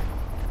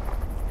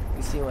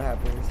 We see what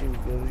happens. We see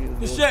what's good.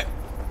 Good shit.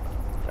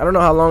 I don't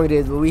know how long it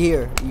is, but we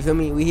here. You feel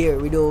me? We here.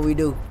 We do what we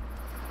do.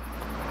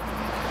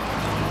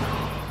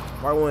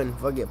 Part one.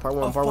 Fuck it. Part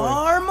one. A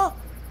farm?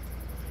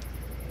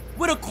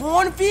 With a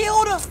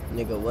cornfield?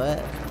 Nigga,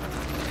 what?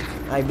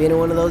 I ain't been in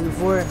one of those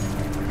before.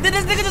 Did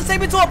this nigga just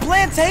take me to a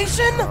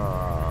plantation?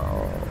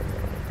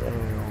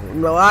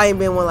 No, I ain't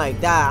been one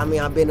like that. I mean,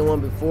 I've been in one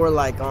before,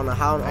 like on a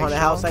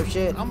house type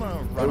shit. I'm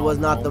gonna run It was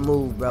on not home. the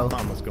move, bro. My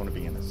mama's gonna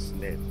be in a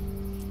snit.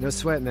 No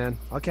sweat, man.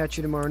 I'll catch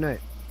you tomorrow night.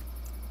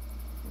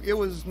 It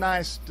was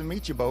nice to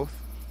meet you both.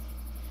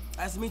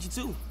 Nice to meet you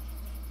too.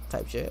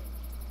 Type shit.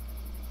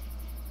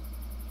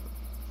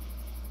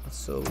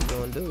 That's what we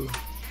gonna do.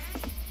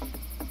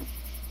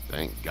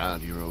 Thank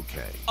God you're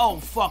okay. Oh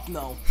fuck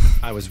no.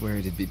 I was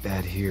worried it'd be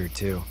bad here,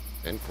 too.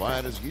 Been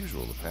quiet as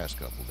usual the past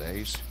couple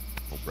days.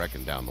 Well,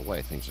 Brecken down the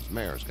way thinks his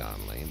mare's gone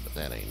lame, but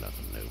that ain't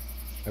nothing new.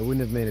 I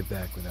wouldn't have made it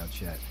back without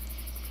Chet.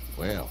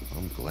 Well,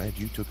 I'm glad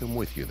you took him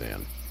with you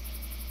then.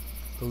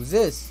 Who's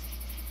this?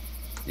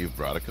 You've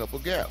brought a couple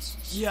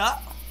guests. Yeah.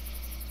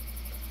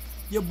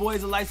 Your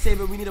boy's a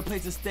lifesaver. We need a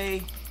place to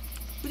stay.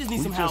 We just need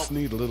We some just help.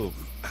 need a little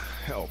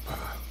help.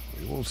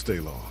 We won't stay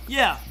long.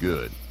 Yeah.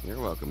 Good. You're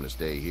welcome to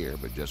stay here,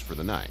 but just for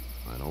the night.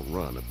 I don't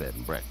run a bed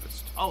and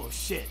breakfast. Oh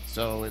shit.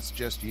 So it's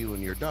just you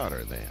and your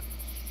daughter then.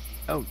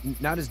 Oh,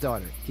 not his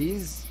daughter.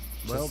 He's,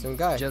 well, some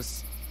guy.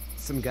 just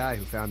some guy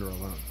who found her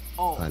alone.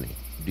 Oh. Honey,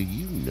 do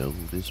you know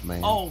this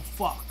man? Oh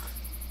fuck.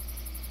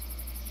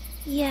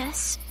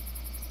 Yes.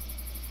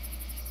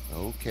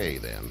 Okay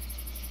then.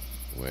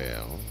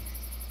 Well,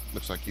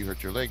 looks like you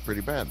hurt your leg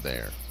pretty bad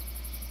there.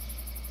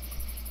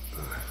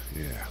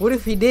 Yeah. What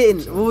if he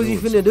didn't? So What was he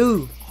doing finna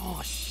do?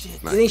 Oh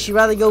shit. You think she'd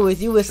rather go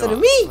with you instead of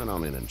me? Run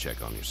on in and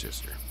check on your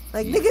sister.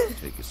 Like, You nigga.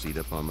 take a seat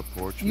up on the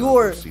porch and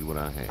You're- I'll go see what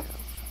I have.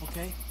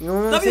 Okay. You know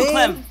what I'm W saying?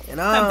 Clem. And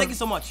Clem, thank you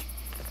so much.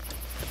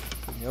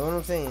 You know what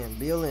I'm saying?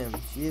 BLM.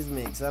 She is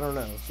mixed. I don't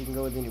know. She can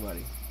go with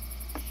anybody.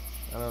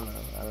 I don't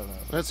know.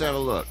 Let's have a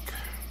look.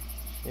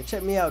 Yeah,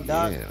 check me out,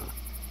 Doc. Yeah.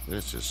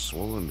 This is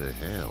swollen to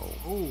hell.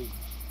 Ooh.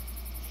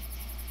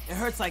 It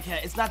hurts like hell.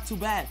 It's not too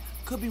bad.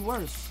 Could be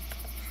worse.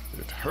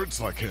 It hurts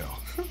like hell.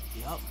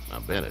 Yup. I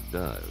bet it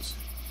does.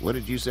 What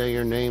did you say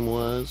your name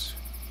was?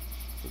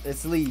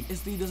 It's Lee.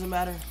 It's Lee, doesn't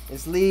matter.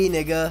 It's Lee,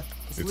 nigga.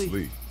 It's It's Lee.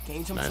 Lee. Can't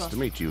you tell me Nice trust? to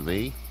meet you,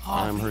 Lee. Oh,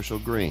 I'm Lee. Herschel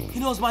Green. He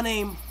knows my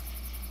name.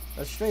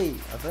 That's straight,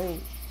 I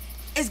think.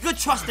 It's good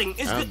trusting.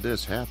 It's How'd good.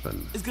 this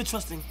happen? It's good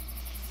trusting.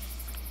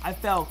 I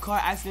fell. Car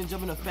accident,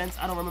 jumping a fence.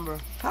 I don't remember.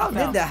 How I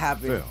fell. did that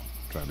happen? Fell.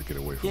 Trying to get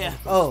away from Yeah. one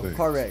of Oh, those things.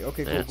 car wreck.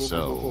 Okay, cool, That's cool,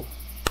 so. cool,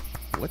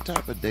 cool. What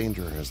type of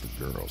danger has the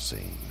girl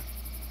seen?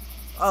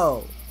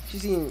 Oh, she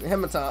seen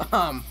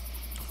Hematon.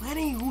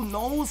 Plenty who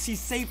knows she's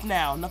safe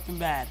now. Nothing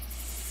bad.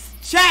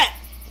 Chat!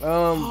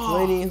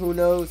 Plenty, who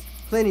knows?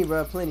 Plenty,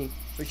 bro, plenty.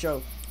 For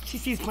sure. She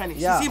sees plenty.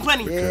 Yeah. She seen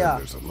plenty. Yeah, yeah.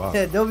 There's a lot.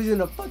 Yeah, W's in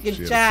the fucking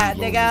She had chat, a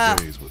few lonely nigga.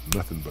 days with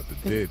nothing but the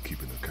dead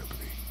keeping her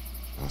company.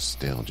 I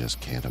still just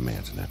can't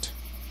imagine it.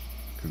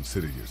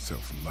 Consider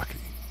yourself lucky.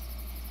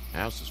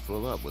 House is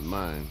full up with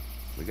mine.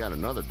 We got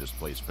another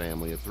displaced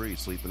family of 3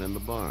 sleeping in the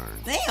barn.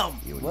 Damn!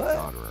 You and What? your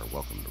daughter are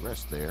welcome to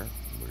rest there,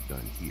 and we're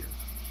done here.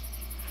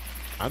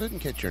 I didn't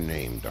catch your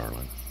name,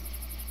 darling.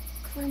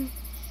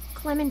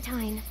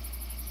 Clementine.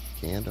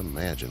 Can't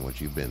imagine what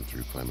you've been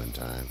through,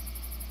 Clementine.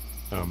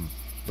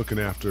 Looking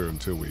after her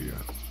until we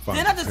find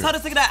Didn't I just tell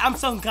this nigga that I'm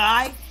some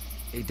guy?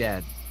 Hey,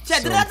 Dad.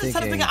 Chat, did I'm I just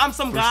tell this thinking nigga I'm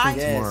some first guy? thing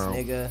Yes, tomorrow,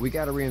 nigga. we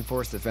gotta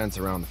reinforce the fence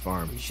around the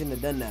farm. You shouldn't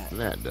have done that.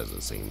 That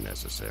doesn't seem Should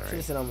necessary.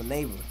 have said I'm a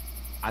neighbor.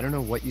 I don't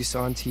know what you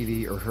saw on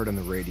TV or heard on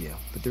the radio,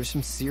 but there's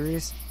some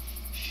serious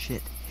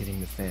shit hitting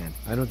the fan.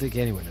 I don't think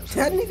anyone knows.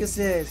 That how to nigga do it.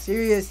 said,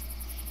 serious.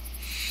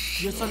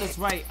 Your son is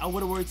right. I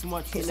wouldn't worry too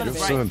much. Your son Your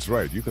is right. son's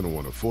right. You're gonna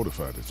want to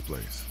fortify this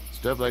place.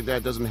 Stuff like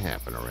that doesn't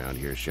happen around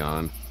here,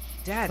 Sean.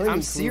 Dad, Plenty I'm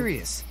cool.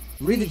 serious.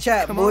 Read the Lee,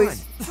 chat, come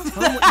boys. on.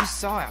 Tell them what you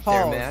saw out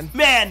there, Pause. man.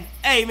 Man,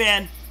 hey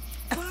man.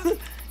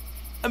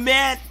 A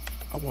man,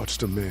 I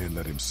watched a man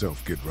let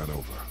himself get run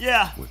over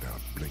yeah. without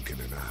blinking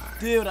an eye.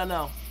 Dude, I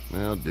know.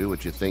 Well, do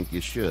what you think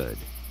you should.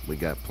 We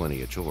got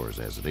plenty of chores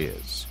as it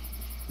is.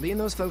 Lee and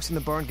those folks in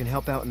the barn can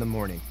help out in the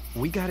morning.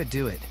 We gotta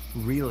do it.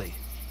 Really.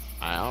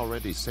 I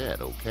already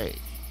said okay.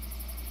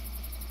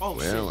 Oh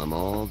Well, shit. I'm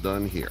all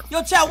done here.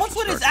 Yo, Chad, I what's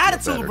should with his start to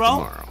feel attitude, better bro?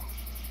 Tomorrow.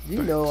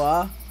 You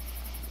know,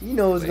 you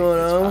know what's If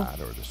going it's on. hot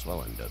or the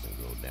swelling doesn't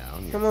go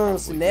down, you're Come on,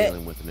 probably Cenat.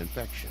 dealing with an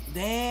infection.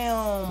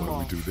 Damn.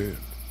 What do we do then?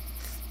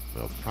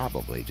 We'll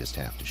probably just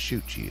have to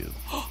shoot you.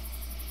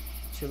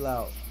 Chill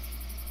out.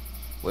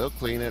 We'll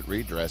clean it,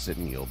 redress it,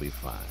 and you'll be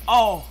fine.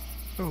 Oh,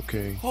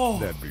 Okay, Oh.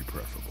 that'd be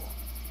preferable.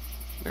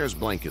 There's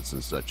blankets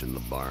and such in the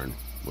barn.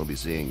 We'll be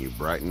seeing you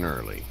bright and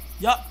early.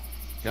 yup.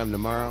 Come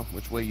tomorrow,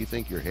 which way you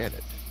think you're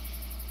headed?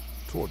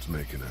 Towards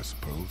Macon, I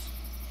suppose.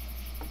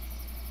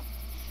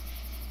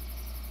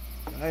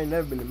 I ain't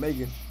never been to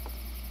Megan.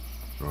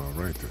 All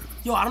right then.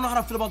 Yo, I don't know how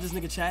to feel about this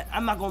nigga, chat.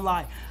 I'm not gonna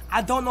lie.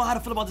 I don't know how to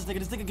feel about this nigga.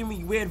 This nigga give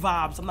me weird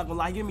vibes. I'm not gonna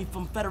lie. He give me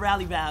from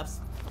Federale vibes.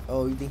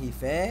 Oh, you think he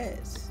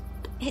fast?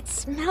 It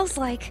smells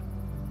like...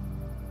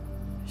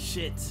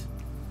 Shit.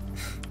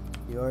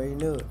 You already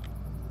knew it.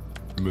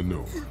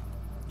 Manure.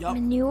 Yup.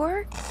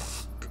 manure?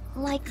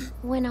 Like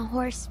when a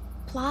horse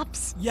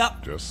plops?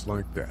 Yup. Just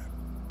like that.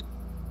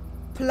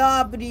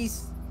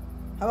 Plopities.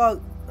 How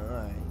about,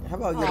 alright. How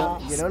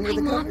about get It's under my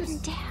the mom covers?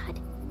 and dad.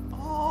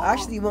 I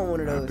actually want one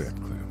of Not those. that,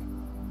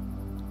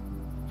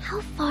 Clem.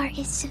 How far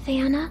is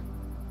Savannah?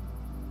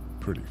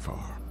 Pretty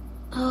far.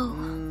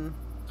 Oh,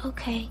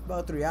 okay.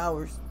 About 3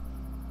 hours.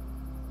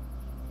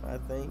 I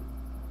think.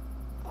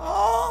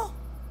 Oh.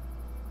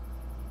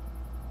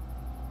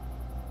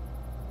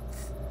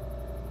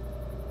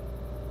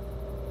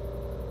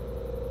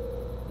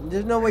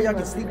 There's no way y'all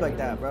can sleep like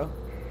that, bro.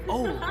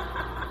 Oh.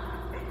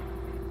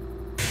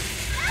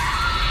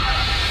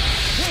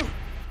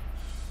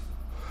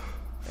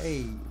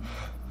 Hey,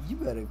 you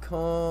better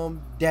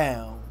calm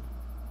down.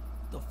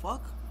 The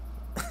fuck?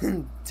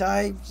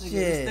 Type Nigga,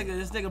 shit.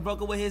 this nigga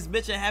broke up with his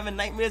bitch and having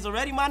nightmares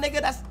already, my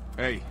nigga. That's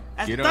Hey,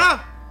 get tough.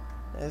 up.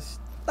 That's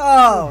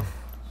tough.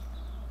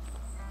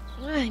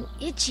 I'm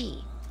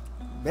itchy.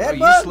 Bed Oh, you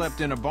bugs?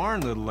 slept in a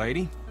barn, little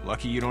lady.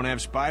 Lucky you don't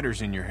have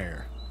spiders in your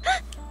hair.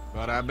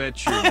 But I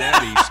bet your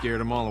daddy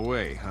scared them all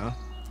away, huh?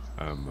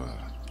 I'm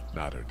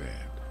not her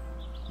dad.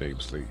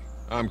 Name's Lee.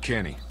 I'm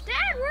Kenny. Dad,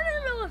 we're in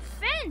the middle of a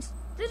fence.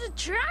 There's a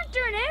tractor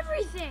and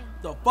everything.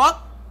 The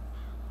fuck?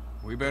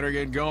 We better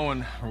get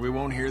going, or we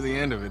won't hear the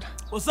end of it.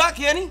 What's up,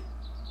 Kenny?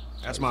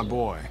 That's my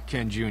boy,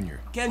 Ken Jr.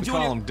 Ken we Jr.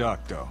 call him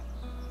Duck, though.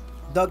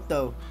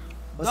 Ducto.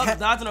 Duck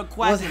dodging a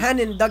quack. What's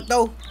happening,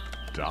 Ducto?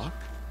 Doc?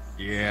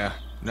 Yeah,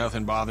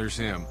 nothing bothers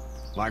him.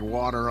 Like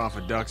water off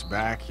a duck's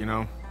back, you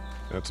know?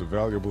 That's a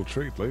valuable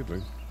trait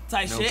lately.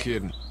 Tight No shit.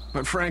 kidding.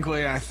 But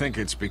frankly, I think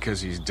it's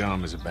because he's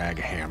dumb as a bag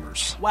of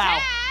hammers. Wow.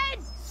 Dad!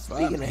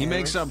 Speaking of he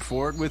makes hammers. up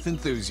for it with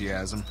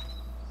enthusiasm.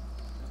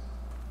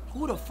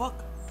 Who the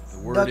fuck? The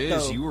word Duck,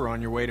 is though. you were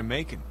on your way to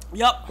Macon.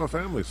 Yup. My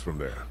family's from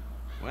there.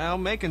 Well,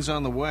 Macon's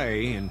on the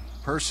way, and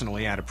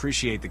personally, I'd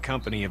appreciate the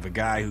company of a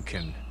guy who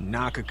can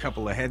knock a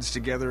couple of heads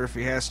together if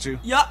he has to.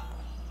 Yup.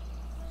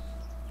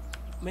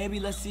 Maybe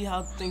let's see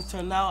how things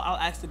turn out. I'll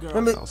ask the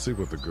girl. I'll see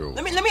what the girl.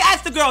 Let me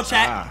ask the girl,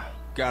 chat. Ah,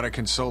 gotta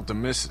consult the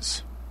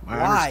missus. I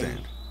Why?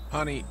 understand.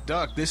 Honey,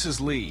 Duck, this is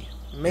Lee.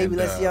 Maybe And,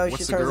 let's see how what's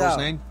shit the turns girl's out.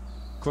 name?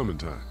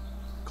 Clementine.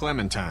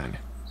 Clementine.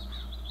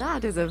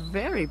 That is a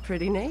very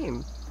pretty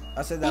name.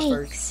 I said that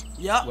first.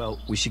 Yup. Well,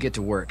 we should get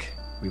to work.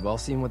 We've all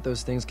seen what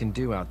those things can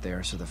do out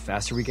there, so the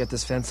faster we get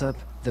this fence up,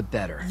 the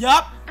better.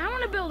 Yup. I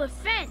want to build a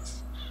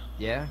fence.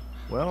 Yeah?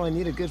 Well, I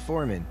need a good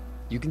foreman.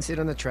 You can sit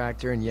on the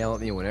tractor and yell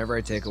at me whenever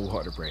I take a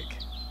water break.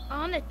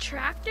 On the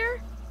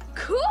tractor?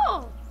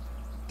 Cool.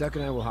 Duck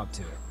and I will hop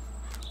to it.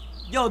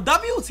 Yo,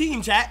 W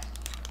team, chat.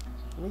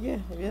 Yeah,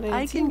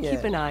 I can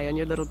keep an eye on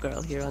your little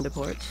girl here on the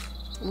porch.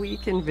 We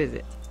can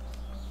visit.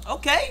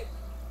 Okay.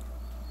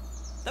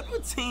 W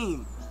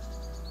team.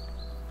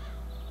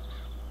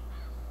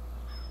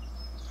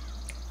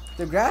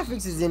 The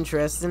graphics is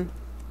interesting.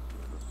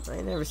 I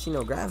ain't never seen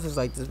no graphics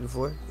like this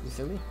before. You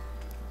feel me?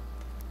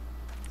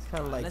 It's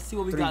kind of like. Let's see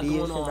what we got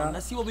going on.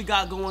 Let's see what we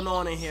got going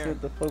on in here.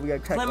 What the fuck we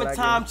got cracked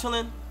Clementine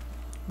chilling.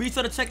 Be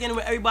sure to check in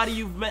with everybody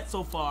you've met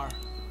so far.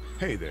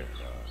 Hey there,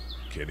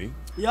 Kenny.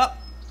 Yup.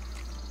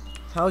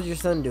 How's your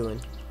son doing?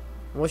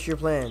 What's your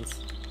plans?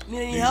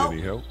 Need any help?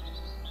 Any help?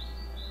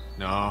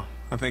 No,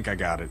 I think I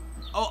got it.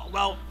 Oh,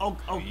 well, oh.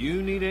 Do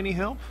you need any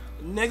help?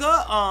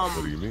 Nigga,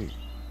 What do you mean?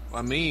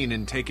 I mean,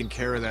 in taking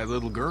care of that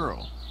little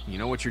girl. You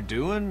know what you're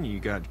doing? You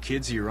got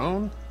kids of your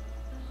own?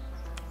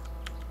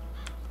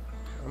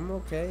 I'm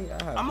okay.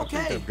 I'm I think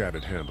okay. I've got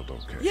it handled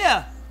okay.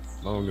 Yeah.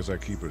 Long as I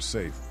keep her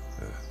safe,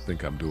 I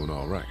think I'm doing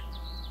all right.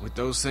 With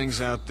those things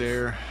out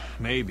there,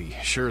 maybe,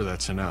 sure,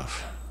 that's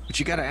enough. But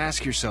you gotta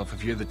ask yourself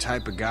if you're the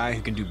type of guy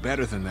who can do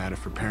better than that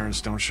if her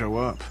parents don't show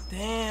up.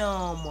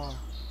 Damn.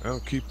 I'll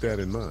keep that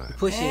in mind.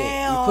 Pushing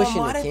Damn, it. You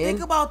pushing I it, didn't Ken. think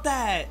about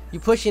that. You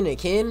pushing it,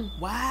 Ken.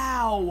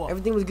 Wow.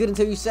 Everything was good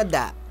until you said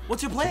that.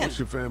 What's your So plan? what's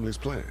your family's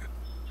plan?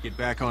 Get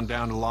back on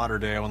down to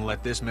Lauderdale and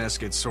let this mess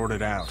get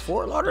sorted out.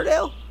 Fort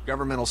Lauderdale?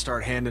 Government will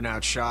start handing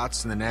out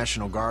shots and the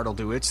National Guard will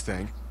do its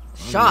thing. On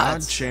the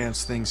Shots? odd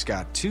chance things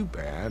got too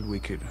bad, we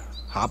could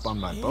hop on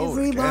my boat, I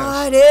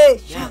Everybody!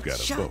 guess. Shot, got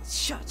a shot, boat.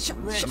 shot, shot,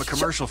 I'm a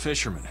commercial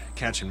fisherman,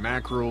 catching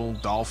mackerel,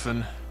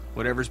 dolphin,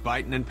 whatever's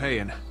biting and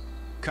paying.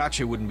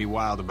 Katya wouldn't be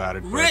wild about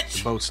it, but Rich!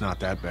 the boat's not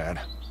that bad.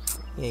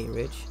 He ain't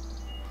rich.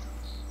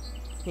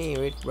 He ain't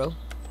rich, bro.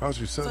 How's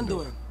your son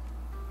doing?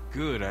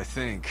 Good, I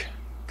think.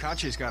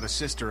 Katya's got a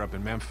sister up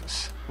in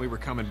Memphis. We were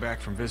coming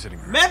back from visiting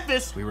her.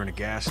 Memphis? We were in a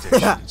gas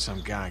station and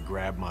some guy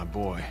grabbed my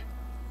boy.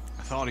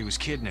 I thought he was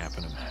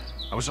kidnapping him.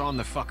 I was on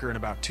the fucker in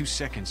about 2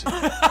 seconds.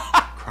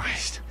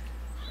 Christ.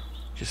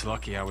 Just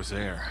lucky I was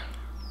there.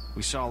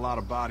 We saw a lot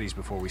of bodies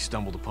before we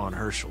stumbled upon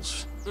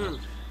Herschel's.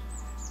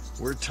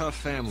 We're a tough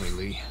family,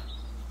 Lee.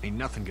 Ain't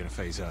nothing gonna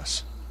phase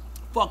us.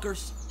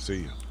 Fuckers. See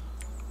you.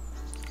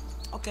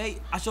 Okay,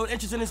 I showed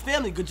interest in his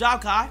family. Good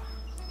job, Kai.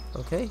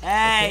 Okay.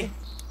 Hey.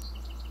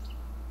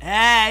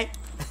 Hey.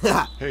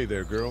 Hey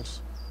there,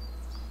 girls.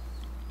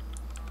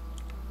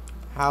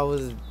 How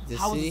was the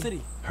How was city? the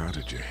city? How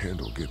did you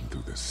handle getting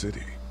through the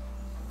city?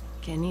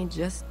 Kenny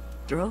just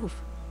drove.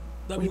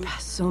 We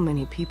passed so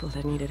many people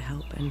that needed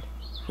help, and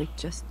we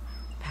just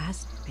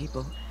passed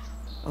people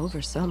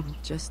over some.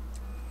 Just.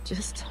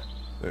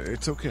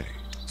 It's okay.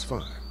 It's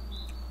fine.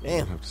 You Damn.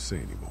 don't have to say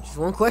anymore. Just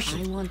one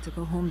question. I want to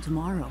go home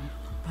tomorrow,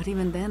 but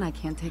even then I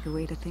can't take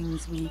away the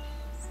things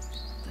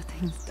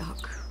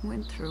Doc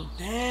went through.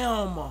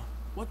 Damn.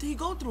 What did he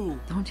go through?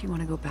 Don't you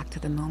want to go back to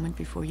the moment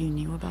before you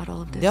knew about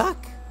all of this?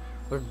 Duck?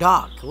 Or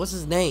Doc? What's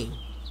his name?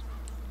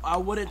 I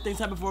wouldn't. Things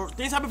happen for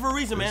a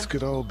reason, man. This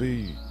could all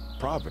be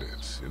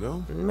Providence, you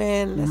know?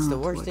 Man, that's the Not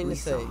worst what thing we to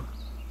say. saw.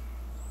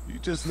 You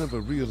just never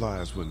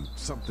realize when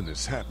something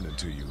is happening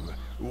to you,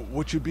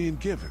 what you're being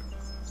given.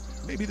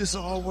 Maybe this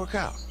will all work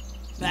out.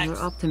 Your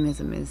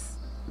optimism is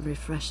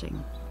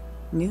refreshing.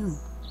 New.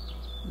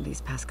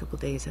 These past couple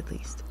days, at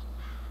least.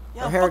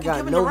 Her hair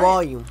got no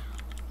volume.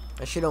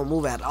 That shit don't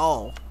move at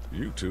all.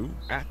 You two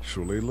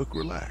actually look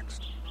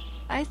relaxed.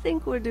 I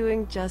think we're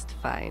doing just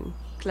fine.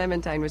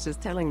 Clementine was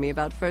just telling me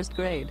about first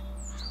grade.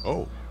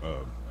 Oh,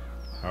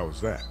 how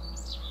was that?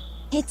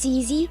 It's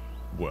easy.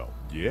 Well,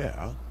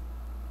 yeah.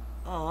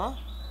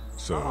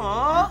 So,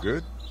 Aw. you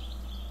good?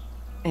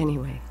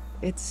 Anyway,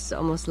 it's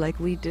almost like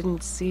we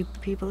didn't see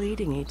people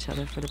eating each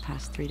other for the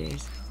past 3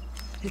 days.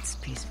 It's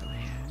peaceful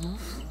here, no?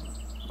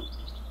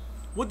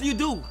 What do you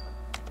do?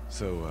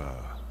 So,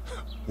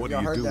 what Y'all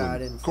do you heard do that, I when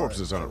didn't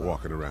corpses start. aren't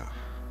walking around?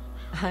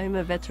 I'm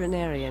a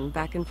veterinarian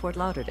back in Fort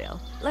Lauderdale.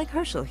 Like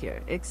Herschel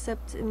here,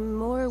 except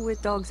more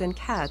with dogs and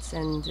cats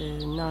and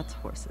not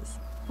horses.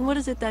 What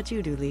is it that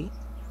you do, Lee?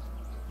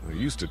 I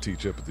used to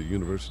teach up at the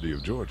University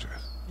of Georgia.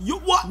 You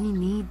what? We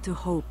need to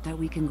hope that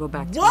we can go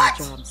back to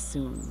What? our jobs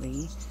soon,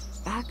 Lee.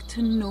 Back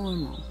to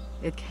normal.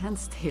 It can't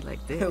stay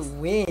like this.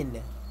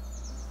 Win.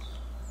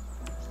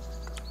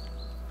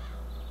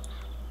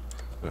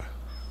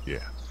 Yeah,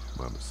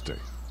 my mistake.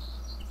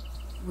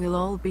 We'll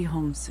all be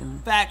home soon.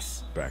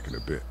 Facts. Back in a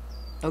bit.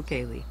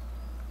 Okay, Lee.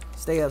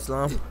 Stay up,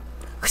 Slum.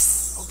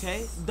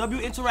 Okay. W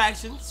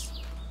interactions.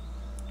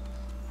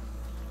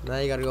 Now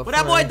you gotta go. Where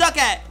that boy Duck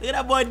at? Look at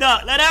that boy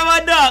Duck. Look at that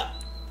boy Duck.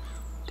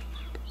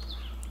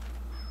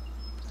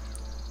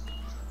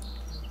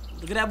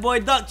 Look at that boy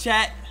Duck,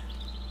 chat.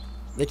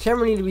 The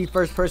camera need to be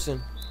first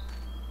person.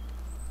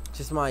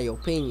 Just my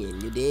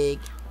opinion, you dig?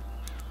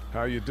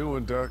 How you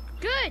doing, Duck?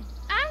 Good.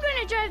 I'm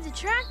gonna drive the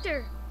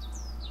tractor.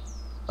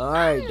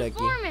 Alright, I'm the Ducky.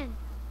 foreman.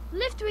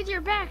 Lift with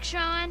your back,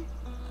 Sean.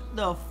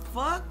 The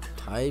fuck?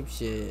 Type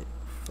shit.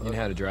 You know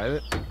how to drive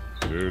it?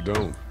 Sure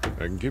don't.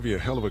 I can give you a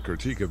hell of a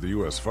critique of the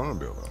U.S. Farm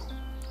Bill, though.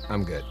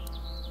 I'm good.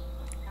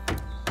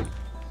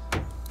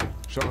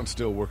 Sean's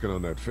still working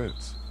on that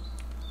fence.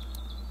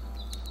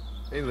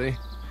 Hey, Lee.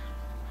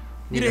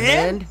 Need a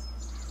hand?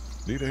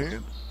 Need a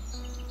hand?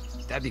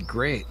 That'd be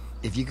great.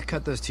 If you could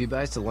cut those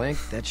 2x to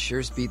length, that'd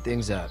sure speed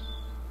things up.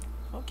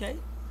 Okay.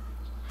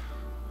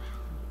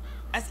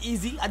 That's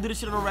easy. I do this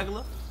shit on a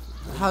regular.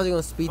 How's it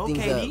gonna speed things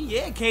KD. up?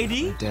 Yeah,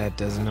 KD. My dad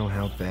doesn't know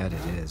how bad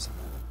it is.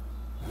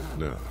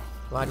 No.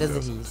 Why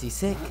doesn't he? Is he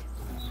sick?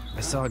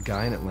 I saw a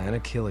guy in Atlanta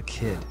kill a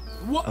kid.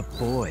 What? A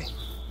boy.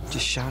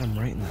 Just shot him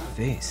right in the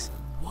face.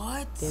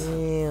 What?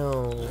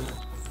 Damn.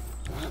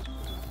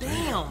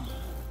 Damn.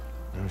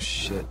 Oh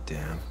shit,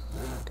 Dan.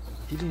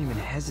 He didn't even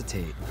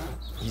hesitate.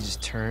 He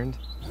just turned,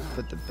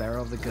 put the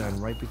barrel of the gun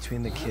right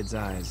between the kid's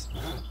eyes,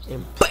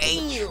 And pulled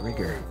the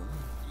trigger.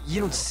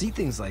 You don't see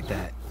things like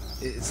that.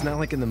 It's not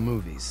like in the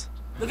movies.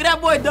 Look at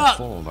that boy Duck.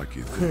 Fall like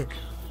you think.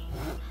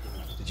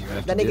 Did you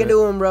have that to nigga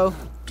do him, bro.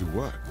 Do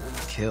what?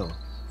 Kill.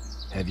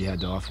 Have you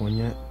had to off one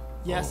yet?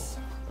 Yes.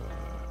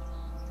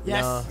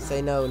 Yes. No,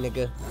 say no,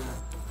 nigga.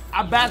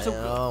 I battle.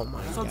 Oh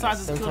my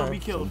Sometimes God. it's killed or be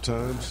killed.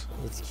 Sometimes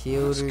it's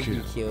killed or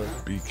be killed.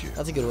 Be killed.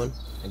 That's a good one.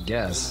 I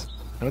guess.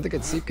 I don't think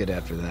I'd sleep good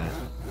after that.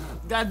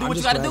 Gotta do I'm what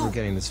you just gotta glad do. we're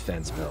getting this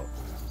fence built.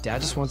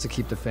 Dad just wants to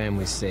keep the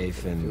family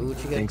safe and Do what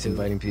you gotta thinks do.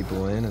 inviting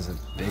people in is a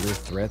bigger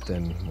threat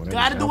than whatever.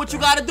 Gotta do what you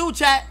gotta do,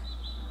 chat.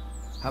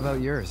 How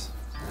about yours?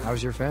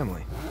 How's your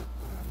family?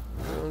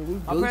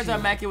 My parents are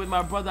back here with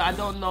my brother. I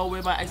don't know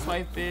where my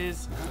ex-wife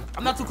is.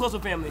 I'm not too close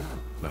with family.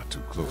 Not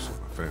too close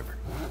with my family.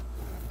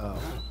 Oh.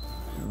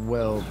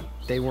 Well,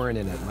 they weren't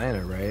in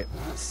Atlanta, right?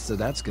 So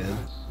that's good.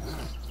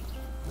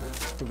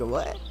 Think of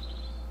what?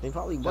 They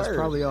probably were. That's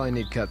probably all I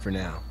need cut for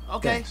now.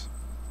 Okay. Thanks.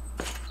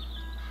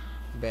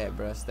 Bad,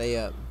 bro. Stay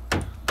up.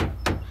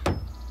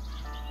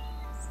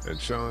 And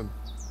Sean,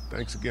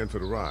 thanks again for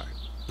the ride.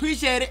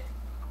 Appreciate it.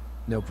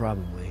 No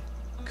problem, Lee.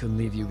 Couldn't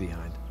leave you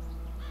behind.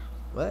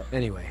 What?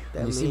 Anyway, That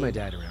when you see my mean?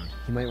 dad around,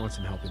 he might want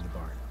some help in the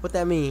barn. What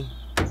that mean?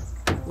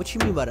 What you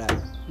mean by that?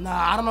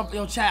 Nah, I don't know.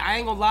 Yo, chat, I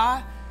ain't gonna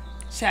lie.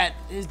 Chat,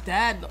 his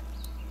dad.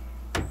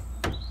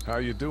 How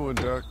you doing,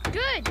 Duck?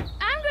 Good.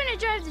 I'm gonna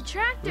drive the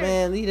tractor.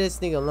 Man, leave this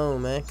nigga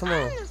alone, man. Come on.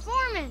 I'm the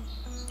foreman.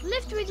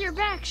 Lift with your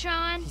back,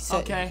 Sean. He said,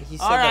 Okay. He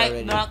said All that right,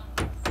 already. Duck.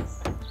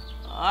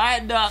 All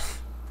right, Duck.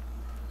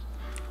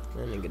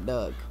 That nigga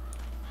Doug.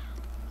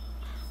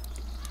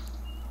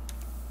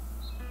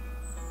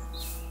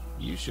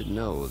 You should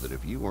know that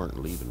if you weren't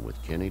leaving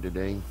with Kenny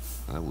today,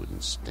 I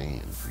wouldn't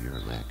stand for your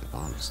lack of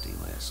honesty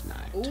last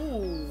night.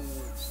 Ooh.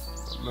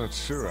 I'm not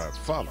sure I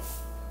follow.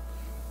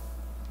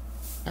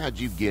 How'd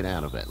you get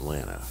out of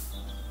Atlanta?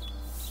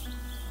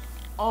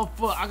 Oh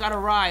fuck! I got a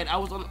ride. I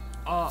was on.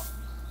 I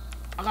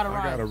got a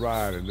ride. I got a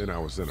ride and then I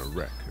was in a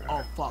wreck.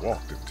 Oh fuck! I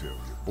walked until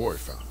your boy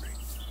found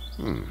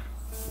me.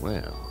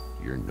 Well,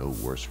 you're no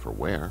worse for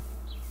wear.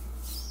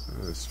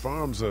 This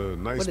farm's a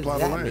nice What does plot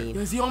that of land. mean?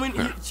 Is he on me?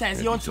 Chat, is If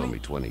he you on told me? me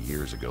 20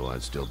 years ago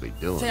I'd still be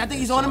doing Say, I think this,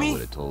 he's on to I me. would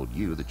have told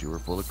you that you were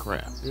full of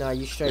crap. Nah,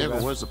 you straight, Never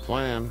bro. was a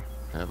plan,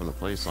 having a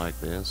place like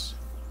this.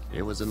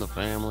 It was in the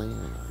family,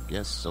 and I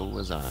guess so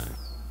was I.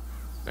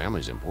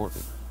 Family's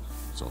important.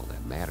 It's all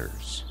that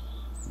matters.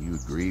 You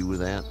agree with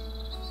that?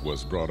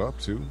 Was brought up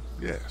to,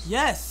 yes.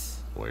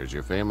 Yes. Where's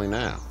your family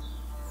now?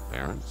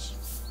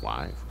 Parents?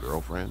 Wife?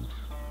 Girlfriend?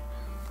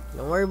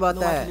 Don't worry about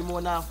No that.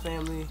 anymore now,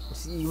 family.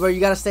 See, where you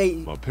gotta stay.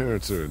 My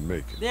parents are in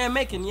Macon. They're in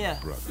Macon, yeah.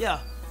 Brother. Yeah.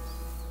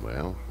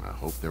 Well, I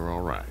hope they're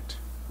all right.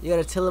 You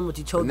gotta tell him what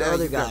you told But the now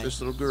other you've got guy. this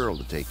little girl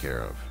to take care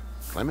of.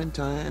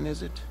 Clementine,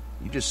 is it?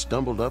 You just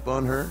stumbled up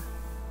on her?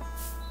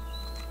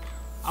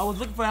 I was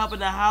looking for help in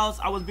the house.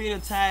 I was being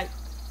attacked.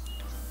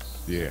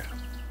 Yeah.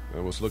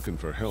 I was looking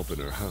for help in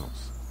her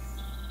house.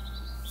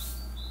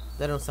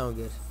 That don't sound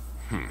good.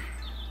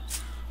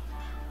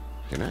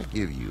 Can I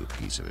give you a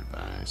piece of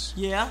advice?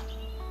 Yeah.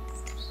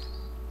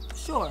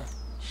 Sure.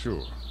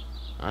 Sure.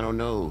 I don't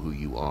know who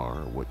you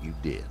are or what you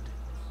did.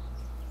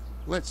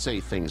 Let's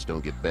say things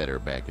don't get better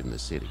back in the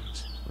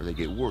cities, or they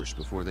get worse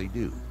before they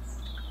do.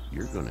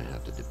 You're gonna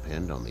have to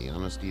depend on the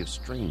honesty of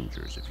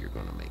strangers if you're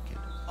gonna make it.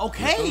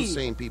 Okay. If those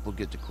same people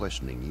get to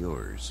questioning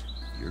yours,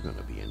 you're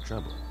gonna be in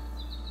trouble.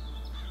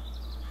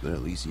 But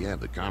at least you have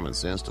the common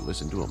sense to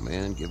listen to a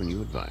man giving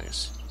you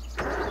advice.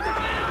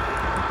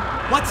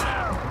 What?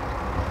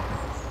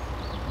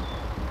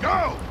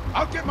 Go!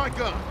 I'll get my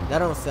gun. That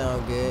don't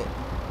sound good.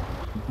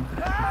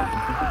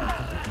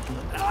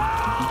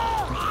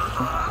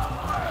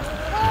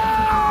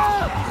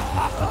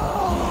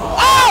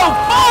 Oh,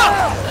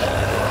 fuck!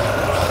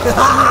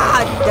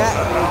 That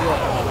nigga.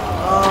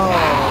 Oh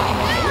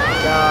my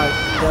gosh,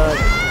 Doug.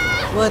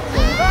 What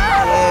the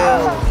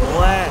hell?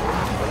 What?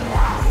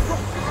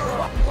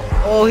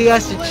 Oh, he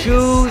has to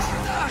choose.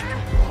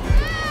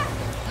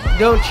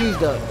 Don't choose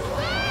Doug.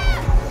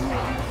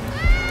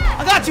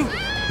 I got you.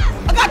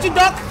 I got you,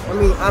 Duck.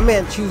 I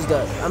meant choose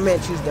Doug.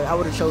 I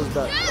would have chose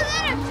Doug.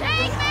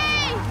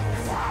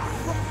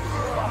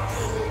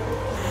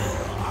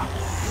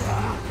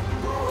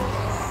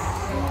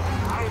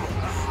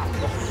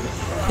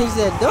 He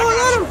said, "Don't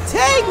let him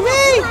take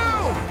me."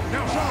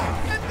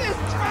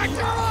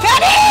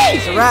 Kenny!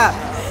 It's a wrap.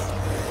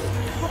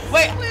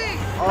 Wait,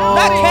 Oh,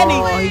 not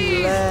Kenny.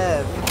 he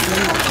left.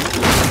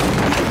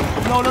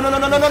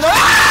 No.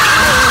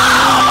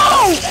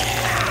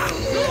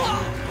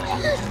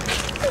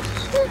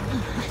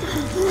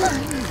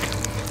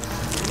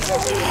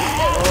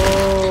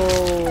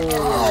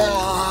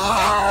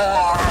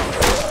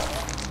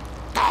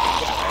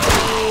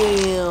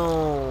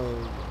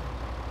 Damn.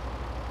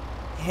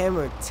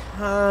 Hammer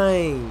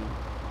time.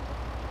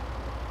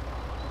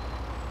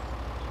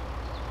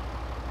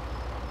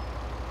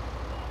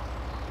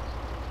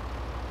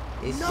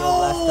 It's your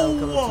last time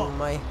coming to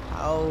my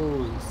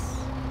house.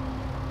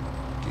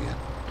 Get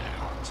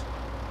out.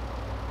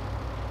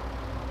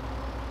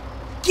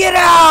 Get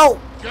out!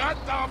 Get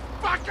the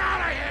fuck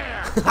out of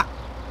here!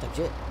 That's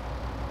it.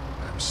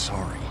 I'm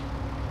sorry.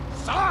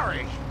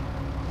 Sorry?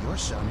 Your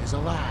son is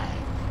alive.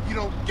 You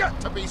don't get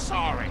to be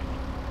sorry.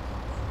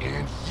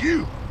 And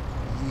you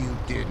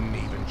didn't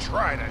even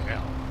try to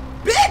help.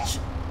 Bitch!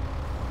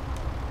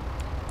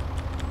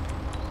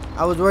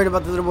 I was worried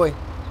about the little boy.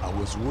 I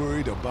was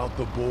worried about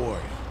the boy.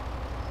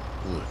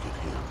 Look at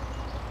him.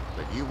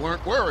 But you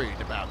weren't worried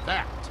about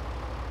that.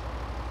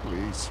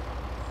 Please,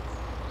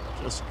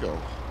 just go.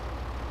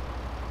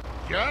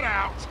 Get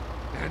out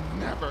and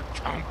never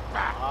come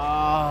back.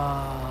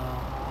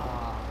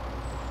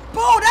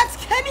 Bro, that's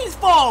Kenny's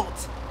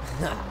fault.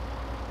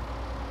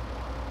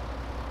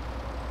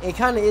 It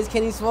kind of is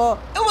Kenny's fault.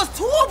 It was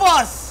two of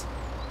us.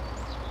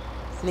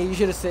 Nigga, you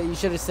should have saved.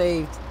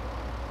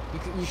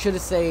 You should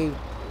have saved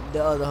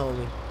the other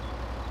homie.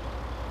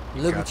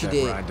 Look what you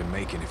did. You got that ride to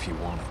Macon if you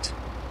want it.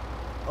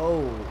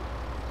 Oh,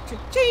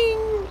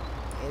 cha-ching!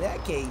 In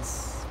that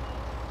case,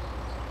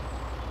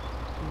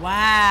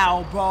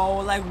 Wow, bro.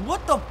 Like,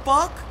 what the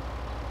fuck?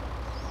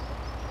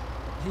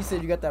 he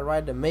said you got that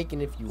ride to Macon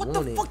if you What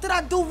want the it. fuck did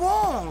I do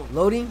wrong?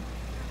 Loading?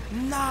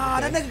 Nah,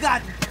 that nigga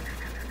got.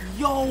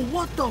 Yo,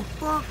 what the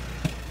fuck?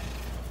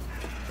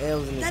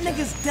 L's in the That chat.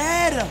 nigga's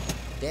dead.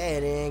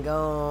 Dead and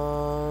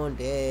gone.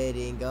 Dead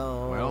and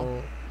gone.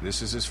 Well,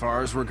 this is as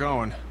far as we're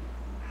going.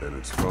 And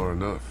it's far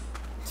enough.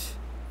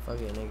 Fuck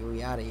it, nigga.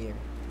 We out of here.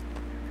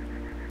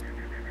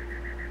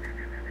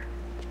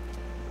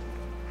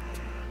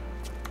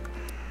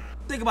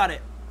 Think about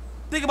it.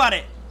 Think about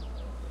it.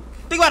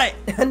 Think about it.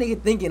 That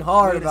nigga thinking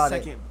hard Wait about a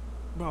it. second,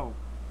 bro.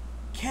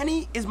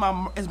 Kenny is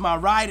my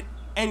ride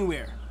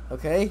anywhere.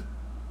 Okay.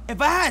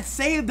 If I had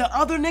saved the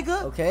other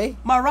nigga, Okay.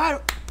 my ride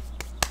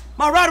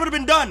would have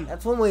been done.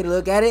 That's one way to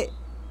look at it.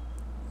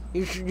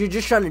 You're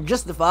just trying to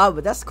justify,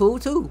 but that's cool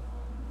too.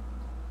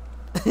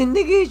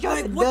 Nigga is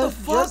trying Like, what to the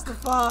fuck?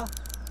 justify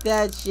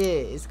that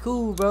shit. It's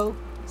cool, bro.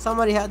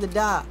 Somebody had to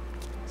die.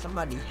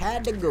 Somebody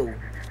had to go.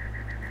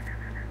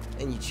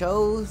 And you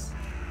chose.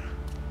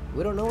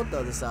 We don't know what the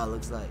other side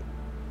looks like.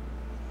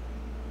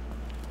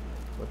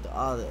 What the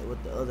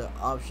other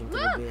option could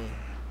have been.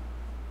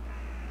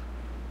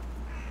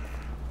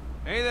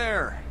 Hey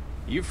there.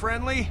 You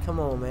friendly? Come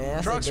on, man.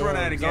 That's Truck's a damn run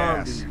out of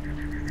gas.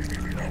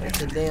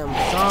 That's a damn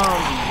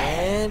zombie,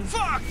 man.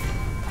 Fuck!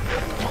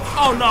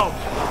 Oh no.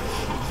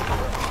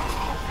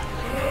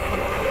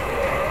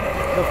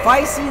 The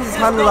fight scenes is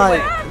kind of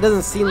like, it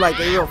doesn't seem like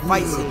a real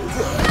fight scenes.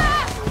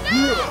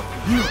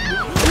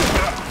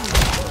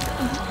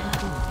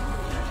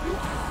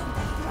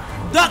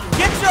 Duck,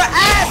 get your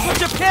ass with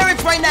your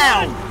parents right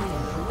now.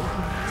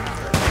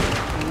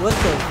 What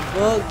the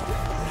fuck?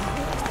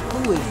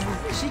 Who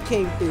is she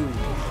came through?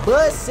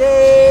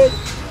 Busted!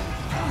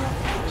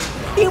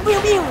 Pew, pew,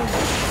 pew.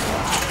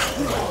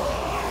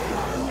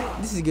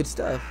 This is good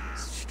stuff.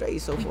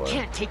 Straight so far.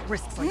 Can't take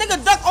risks like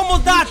Nigga, Duck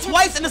almost died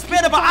twice in the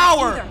span of an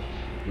hour.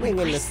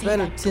 Nigga, in the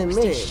span of 10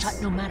 minutes.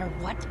 Shut no matter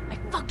what. I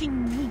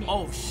fucking mean it.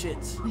 Oh shit.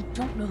 We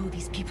don't know who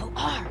these people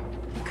are.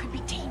 They could be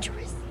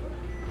dangerous.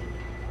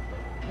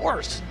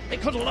 Worse, they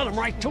could have let them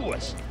right to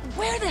us.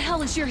 Where the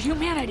hell is your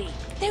humanity?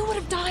 They would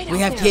have died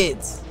We out have there.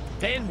 kids.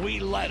 Then we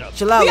let them.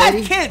 Chill out, We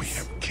lady. got We kids.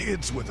 have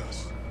kids with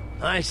us.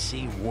 I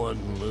see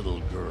one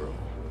little girl.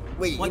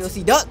 Wait, you don't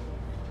see Duck?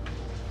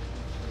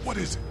 What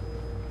is it?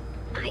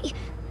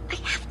 I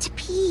have to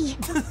pee.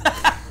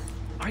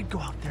 I'd go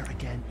out there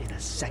again in a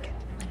second.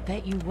 I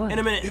bet you would. In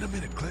a minute. In a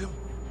minute, Clem.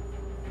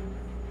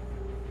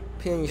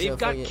 Pin yourself. They've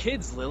got fuck it.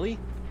 kids, Lily.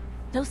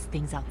 Those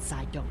things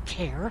outside don't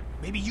care.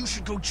 Maybe you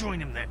should go join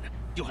them then.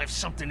 You'll have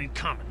something in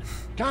common.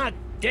 God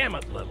Damn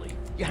it, Lily.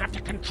 You have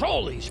to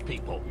control these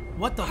people.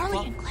 What the Harley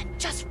fuck? and Glenn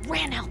just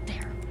ran out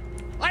there.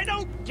 I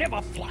don't give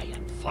a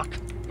flying fuck.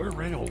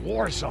 We're in a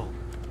war zone.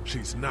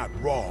 She's not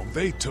wrong.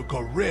 They took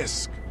a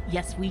risk.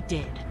 Yes, we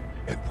did.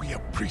 And we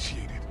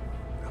appreciate it.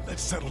 Now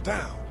let's settle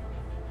down.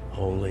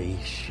 Holy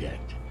shit.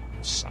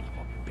 Son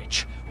of a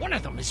bitch. One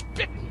of them is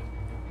bitten.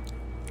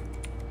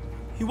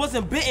 He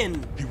wasn't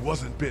bitten. He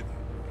wasn't bitten.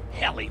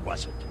 Hell, he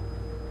wasn't.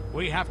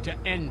 We have to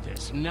end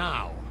this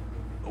now.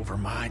 Over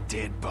my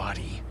dead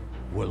body.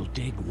 We'll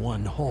dig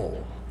one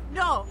hole.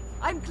 No,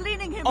 I'm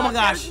cleaning him Oh my up.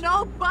 gosh. There's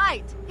no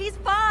bite. He's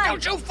fine.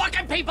 Don't you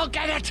fucking people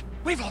get it?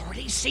 We've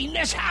already seen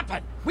this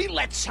happen. We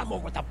let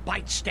someone with a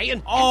bite stay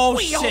in, Oh, and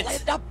we all shit.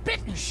 end up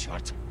bitten.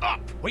 Shut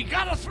up. We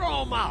gotta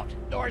throw him out,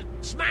 or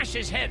smash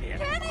his head in.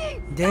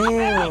 Kenny!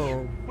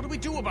 Damn. What do we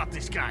do about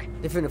this guy?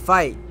 They're finna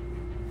fight.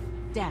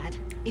 Dad,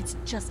 it's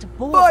just a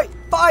boy.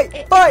 Fight!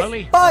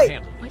 Lily, I'll Fight!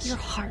 handle But this. your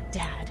heart,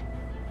 Dad.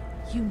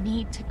 You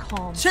need to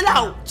calm Chill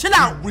down. out. Chill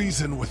out.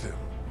 Reason with him.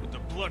 With the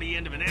bloody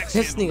end of an axe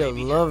This handle, nigga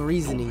maybe. love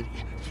reasoning.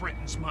 Nobody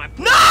threatens my...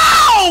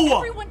 No!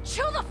 Everyone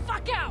chill the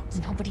fuck out.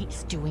 Nobody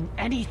is doing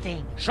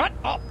anything. Shut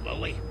up,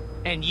 Lily.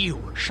 And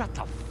you, shut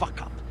the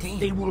fuck up. Damn.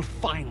 They will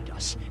find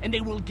us, and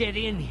they will get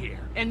in here,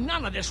 and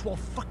none of this will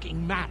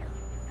fucking matter.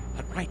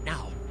 But right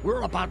now,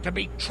 we're about to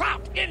be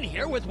trapped in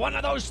here with one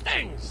of those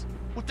things.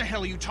 What the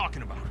hell are you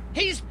talking about?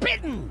 He's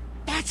bitten.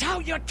 That's how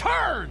you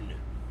turn.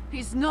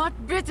 He's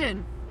not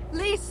bitten.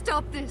 Lee,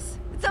 stop this.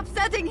 It's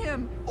upsetting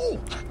him. Oh,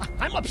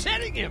 I'm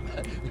upsetting him.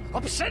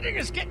 Upsetting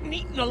is getting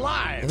eaten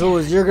alive. Who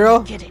was your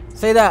girl? Get it.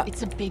 Say that.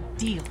 It's a big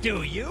deal.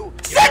 Do you?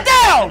 Sit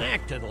down!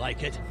 Acted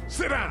like it.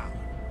 Sit down.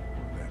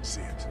 That's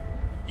it.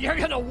 You're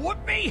gonna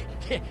whoop me?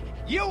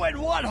 You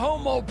and what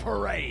homo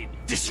parade?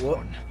 This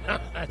one.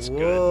 That's Whoa.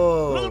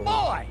 good. Little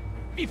boy,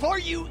 before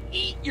you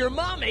eat your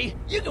mommy,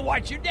 you can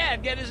watch your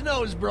dad get his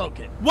nose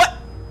broken. What?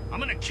 I'm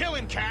gonna kill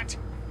him, Cat.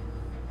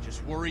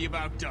 Just worry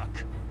about Duck.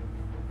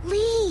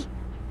 Lee,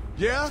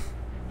 Yeah?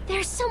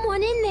 there's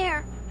someone in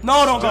there.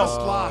 No, don't Just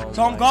go. locked.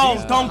 Don't go.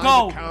 She's Don't behind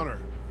go. the counter.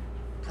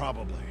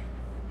 Probably.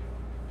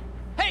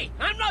 Hey,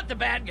 I'm not the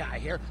bad guy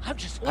here. I'm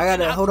just I looking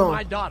gotta- out hold for on.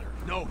 my daughter.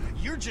 No,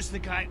 you're just the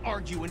guy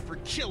arguing for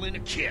killing a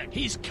kid.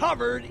 He's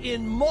covered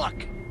in muck.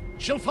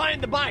 She'll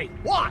find the bite.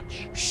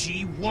 Watch.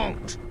 She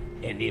won't.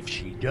 And if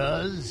she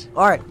does,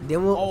 Alright,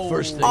 then we'll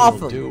first thing off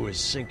he'll him. do is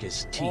sink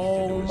his teeth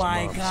Oh into his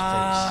my mom's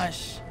gosh.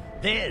 face.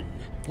 Then,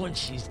 once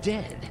she's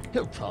dead,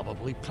 he'll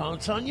probably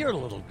pounce on your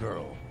little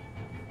girl.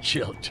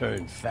 She'll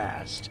turn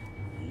fast.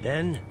 And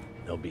then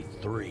there'll be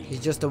 3.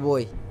 He's just a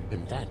boy.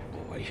 And that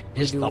boy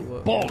is do the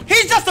what? bull.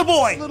 He's just a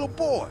boy. Little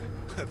boy.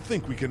 I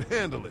think we can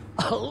handle it.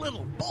 A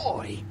little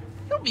boy?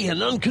 He'll be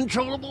an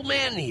uncontrollable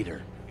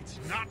man-eater. It's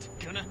not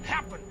gonna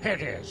happen.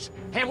 It is.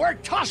 And we're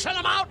tossing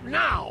him out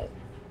now.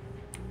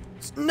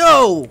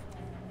 No!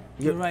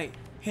 You're right.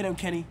 Hit him,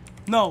 Kenny.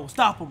 No,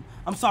 stop him.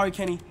 I'm sorry,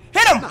 Kenny.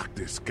 Hit him! Knock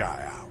this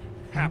guy out.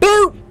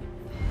 Boop!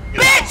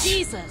 Bitch!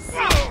 Jesus.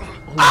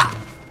 What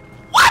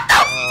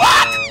the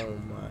fuck? Oh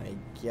my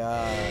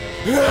god.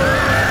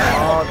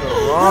 All the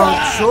wrong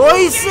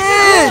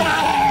choices!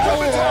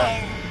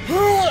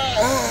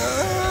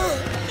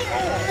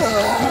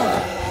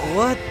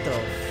 What the?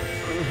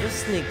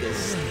 This nigga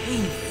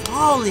stay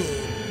falling.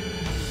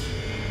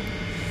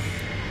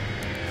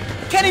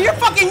 Kenny, you're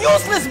fucking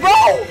useless, bro!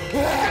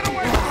 Get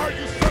away from her,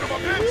 you son of a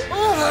bitch!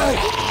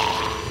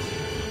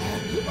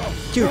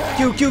 Q. Come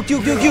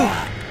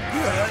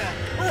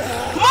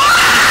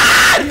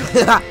on!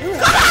 Come on!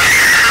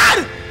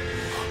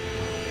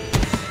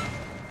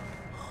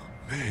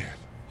 Man.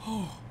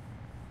 Oh,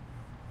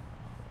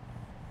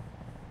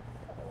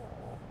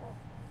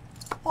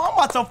 I'm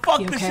about to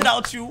fuck this shit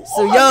out you.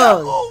 So Oh my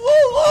young.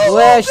 God.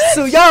 Well, bitch.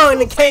 so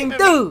young and came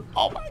through.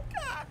 Oh my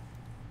god.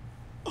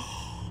 I'm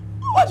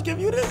about to give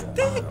you this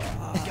dick.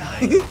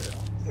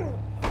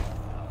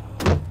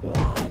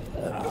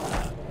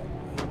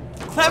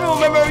 Clever,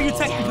 remember you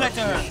text me back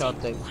to her.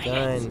 Shot the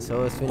gun,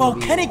 so it's finna Bro,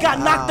 be Kenny got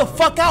knocked the loud.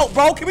 fuck out,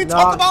 bro. Can we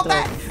talk about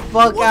that?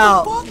 Fuck What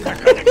out. the fuck?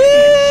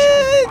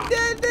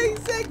 That nigga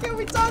said, can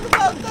we talk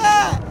about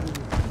that?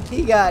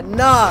 He got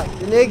knocked,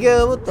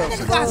 nigga. What the That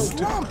nigga got fuck?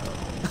 slumped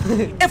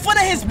in front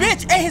of his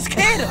bitch and his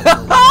kid.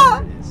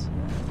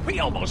 We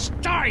almost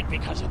died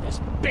because of this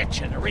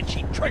bitch and a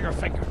Richie trigger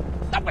finger.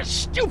 That was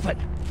stupid.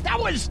 That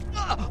was...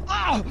 Dad!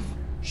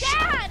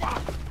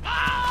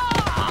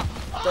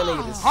 Put that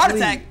nigga to sleep. Heart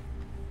attack.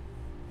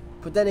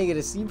 Put that nigga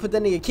to sleep. Put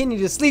that nigga Kenny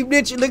to sleep,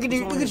 bitch. Look at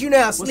you. Look at you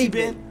now, What's he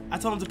sleeping. been? I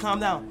told him to calm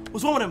down.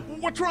 What's wrong with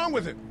him? What's wrong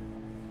with him?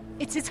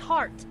 It's his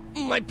heart.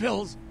 My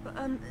pills.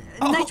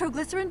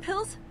 Nitroglycerin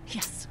pills?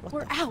 Yes,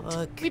 we're out.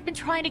 fuck? We've been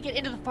trying to get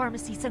into the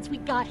pharmacy since we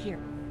got here.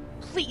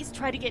 Please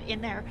try to get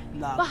in there.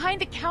 Nah. Behind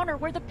the counter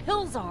where the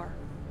pills are.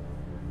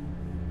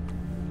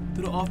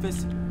 To the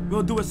office.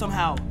 We'll do it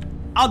somehow.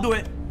 I'll do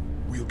it.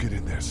 We'll get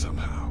in there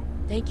somehow.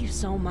 Thank you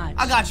so much.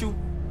 I got you.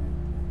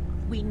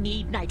 We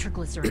need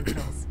nitroglycerin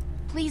pills.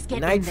 Please get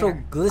in there. I'll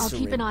Nitroglycerin.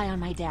 keep an eye on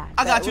my dad.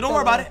 I got you. Don't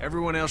worry about it.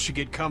 Everyone else should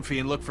get comfy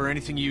and look for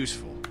anything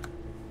useful.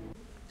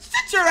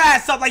 Sit your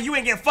ass up like you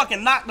ain't get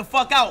fucking knocked the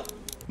fuck out,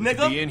 Be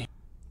nigga. in here.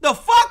 The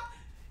fuck?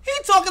 He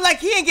talking like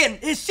he ain't getting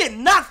his shit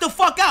knocked the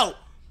fuck out.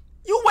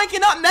 You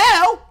waking up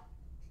now?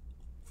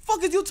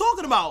 Fuck is you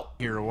talking about?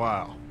 Here a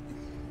while.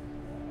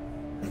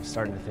 I'm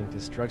starting to think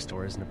this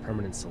drugstore isn't a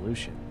permanent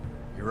solution.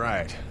 You're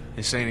right.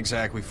 This ain't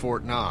exactly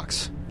Fort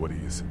Knox. What do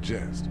you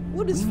suggest?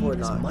 What is We Fort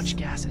need as Knox? much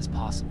gas as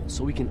possible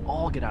so we can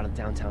all get out of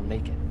downtown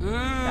Macon.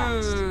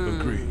 Fast.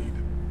 Agreed.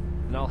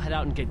 And I'll head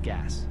out and get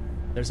gas.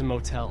 There's a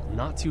motel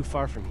not too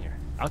far from here,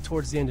 out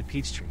towards the end of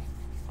Peachtree.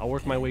 I'll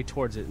work my way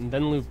towards it and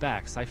then loop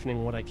back,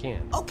 siphoning what I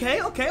can. Okay,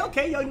 young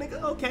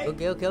nigga, okay.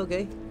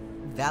 Okay.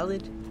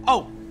 Valid.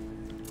 Oh,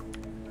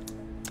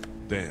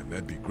 Damn,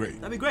 that'd be great.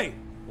 that'd be great.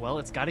 Well,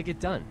 it's gotta get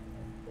done.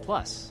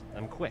 Plus,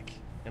 I'm quick,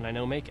 and I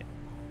know Macon.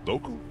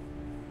 Local?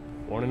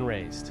 Born and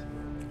raised.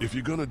 If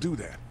you're gonna do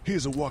that,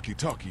 here's a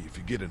walkie-talkie if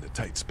you get in a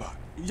tight spot.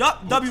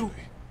 Yup, W.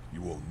 Hopefully,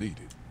 you won't need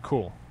it.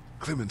 Cool.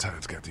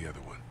 Clementine's got the other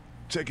one.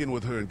 Check in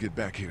with her and get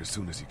back here as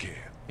soon as you can.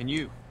 And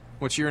you,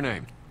 what's your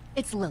name?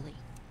 It's Lily.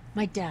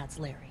 My dad's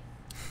Larry.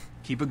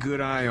 Keep a good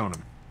eye on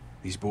him.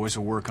 These boys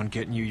will work on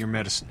getting you your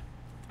medicine.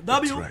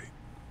 W. That's right.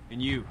 And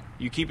you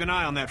keep an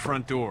eye on that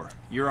front door.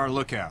 You're our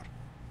lookout.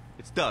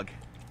 It's Doug.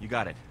 You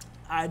got it.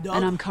 I don't.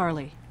 And I'm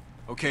Carly.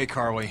 Okay,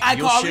 Carly. Hi,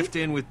 You'll Carly. shift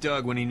in with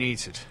Doug when he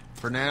needs it.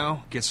 For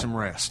now, get some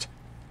rest.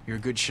 You're a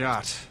good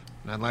shot,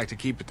 and I'd like to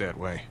keep it that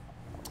way.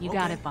 You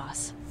got it,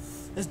 boss.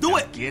 Let's do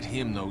it. Get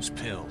him those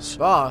pills.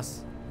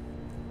 Boss.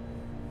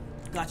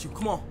 Got you.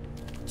 Come on.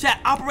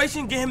 Chat.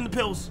 Operation. Get him the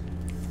pills.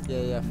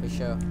 Yeah, for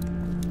sure.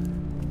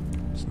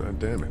 It's not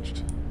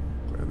damaged.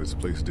 Glad this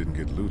place didn't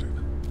get looted.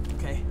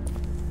 Okay.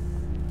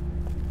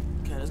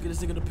 Okay. Let's get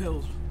this nigga the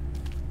pills.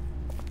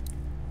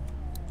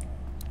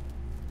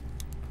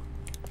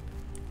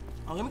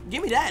 Oh,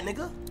 give me that,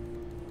 nigga.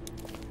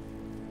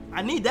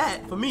 I need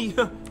that for me.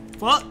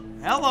 Fuck.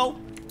 Hello.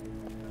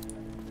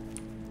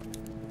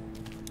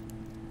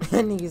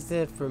 That nigga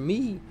said for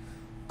me.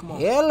 Come on.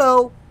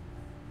 Hello.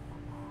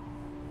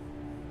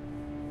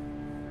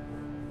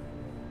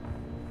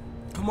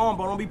 Come on,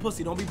 bro. Don't be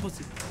pussy. Don't be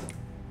pussy.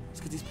 Let's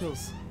get these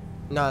pills.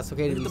 No, it's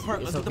okay to Let's be get the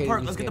perk. it's Let's get okay the to perk.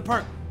 be Let's get the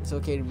scared. perk. It's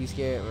okay to be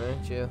scared,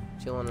 man.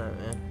 Chill on that,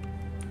 man.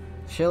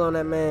 Chill on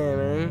that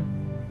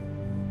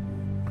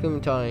man.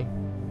 Clementine.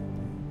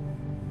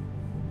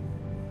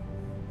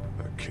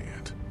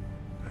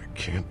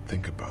 I can't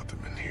think about them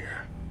in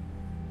here.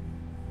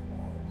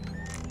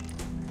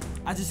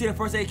 I just see the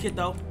first aid kit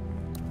though.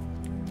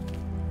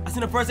 I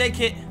seen the first aid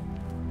kit.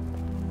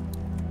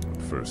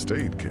 First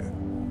aid kit.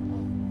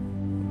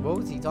 What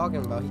was he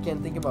talking about? He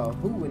can't think about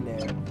who in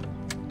there.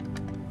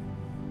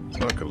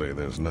 Luckily,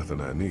 there's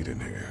nothing I need in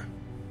here.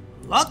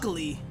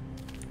 Luckily,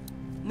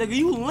 nigga,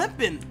 you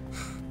limping.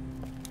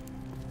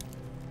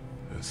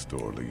 This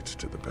door leads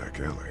to the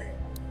back alley.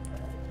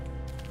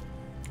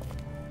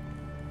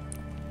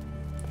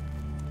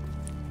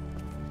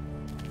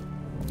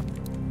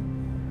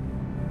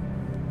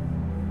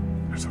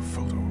 There's a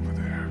photo over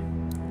there.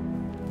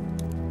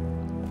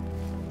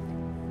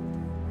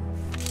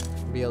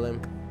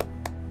 BLM.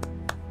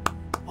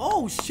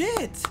 Oh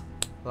shit.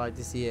 I like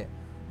to see it.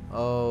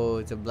 Oh,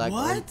 it's a black.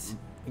 What?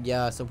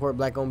 Yeah, support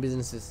black-owned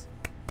businesses.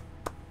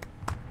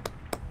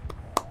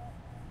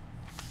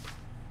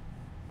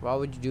 Why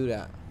would you do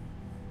that?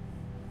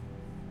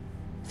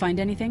 Find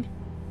anything?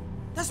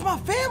 That's my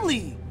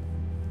family.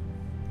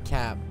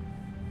 Cap.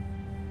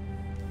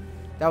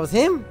 That was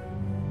him?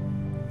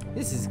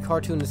 This is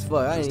cartoon as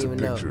fuck. I Just didn't a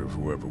even know. picture of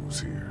whoever was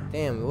here.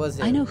 Damn, it was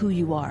him. I know who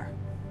you are.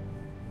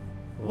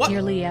 What?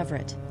 You're Lee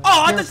Everett.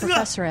 Oh, I You're a thought she was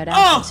professor at gonna-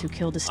 Athens who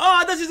killed a... Oh,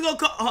 I thought she was gonna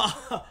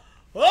call.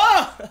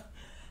 Oh,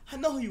 I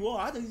know who you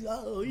are. I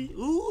thought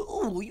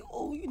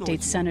you know.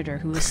 State senator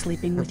who was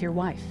sleeping with your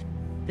wife.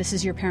 This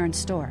is your parents'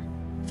 store.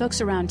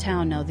 Folks around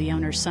town know the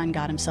owner's son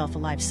got himself a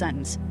life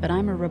sentence, but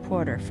I'm a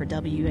reporter for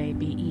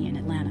WABE in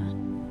Atlanta.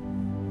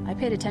 I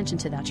paid attention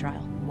to that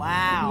trial.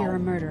 Wow. Maybe you're a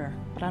murderer,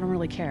 but I don't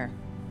really care.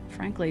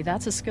 Frankly,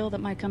 that's a skill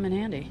that might come in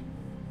handy.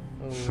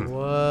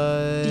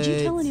 What? Did you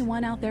tell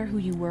anyone out there who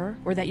you were,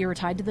 or that you were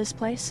tied to this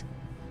place?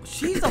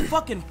 She's a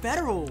fucking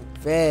federal.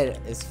 Fed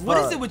as fuck. What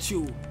is it with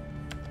you?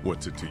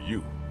 What's it to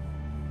you?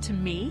 To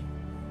me?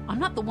 I'm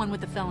not the one with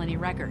the felony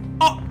record.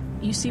 Oh!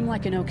 You seem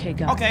like an okay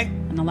guy. Okay.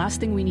 And the last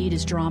thing we need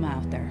is drama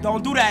out there.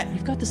 Don't do that.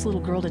 You've got this little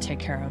girl to take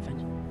care of,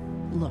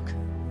 and... Look,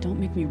 don't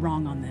make me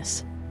wrong on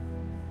this.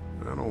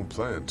 I don't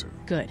plan to.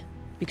 Good.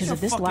 Because Shut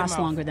if this fucking lasts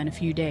mouth. longer than a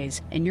few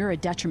days, and you're a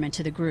detriment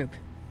to the group,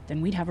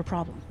 then we'd have a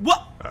problem.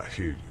 What? I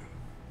hear you.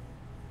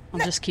 I'll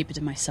just keep it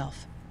to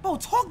myself. Bro,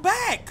 talk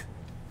back.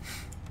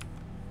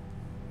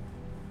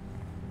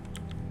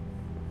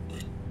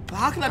 But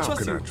how can I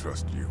trust you? How can I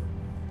trust you?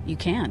 You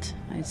can't,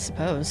 I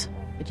suppose.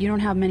 But you don't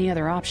have many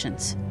other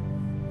options.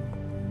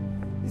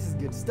 This is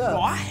good stuff.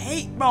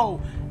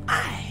 Bro, I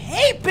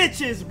hate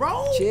bitches,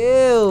 bro.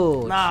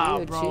 Chill. Nah,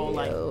 chill, bro, chill.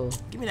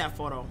 like, give me that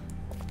photo.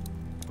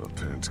 My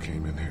parents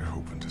came in here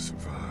hoping to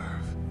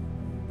survive,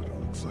 but it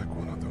looks like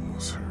one of them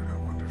was hurt. I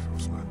wonder if it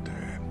was my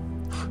dad.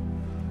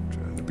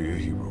 Trying to be a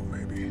hero,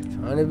 maybe.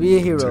 Trying to be a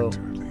hero. Protect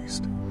her, at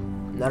least.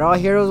 Not all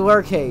heroes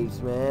wear capes,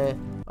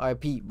 man.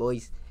 R.I.P.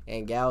 boys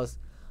and gals.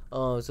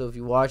 So if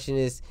you're watching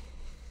this,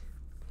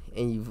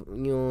 and you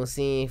know what I'm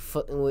saying,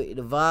 fucking with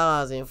the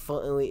vibes and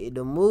fucking with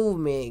the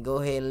movement, go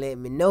ahead and let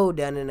me know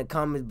down in the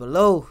comments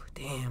below.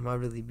 Damn, I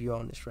really be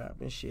on this rap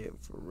and shit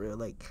for real.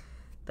 Like,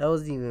 that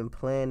wasn't even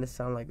planned to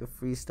sound like a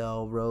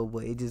freestyle, bro,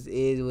 but it just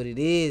is what it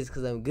is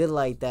because I'm good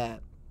like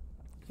that.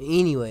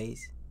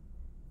 Anyways,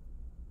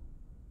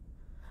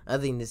 I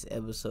think this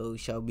episode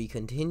shall be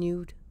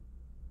continued.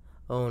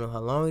 I don't know how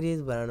long it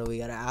is, but I know we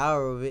got an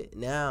hour of it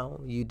now.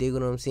 You dig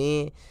what I'm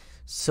saying?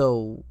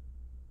 So,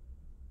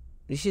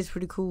 this shit's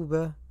pretty cool,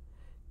 bro.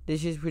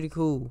 This shit's pretty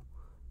cool.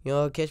 You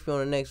know, catch me on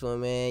the next one,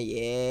 man.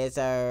 Yes,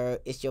 sir.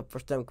 It's your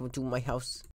first time coming to my house.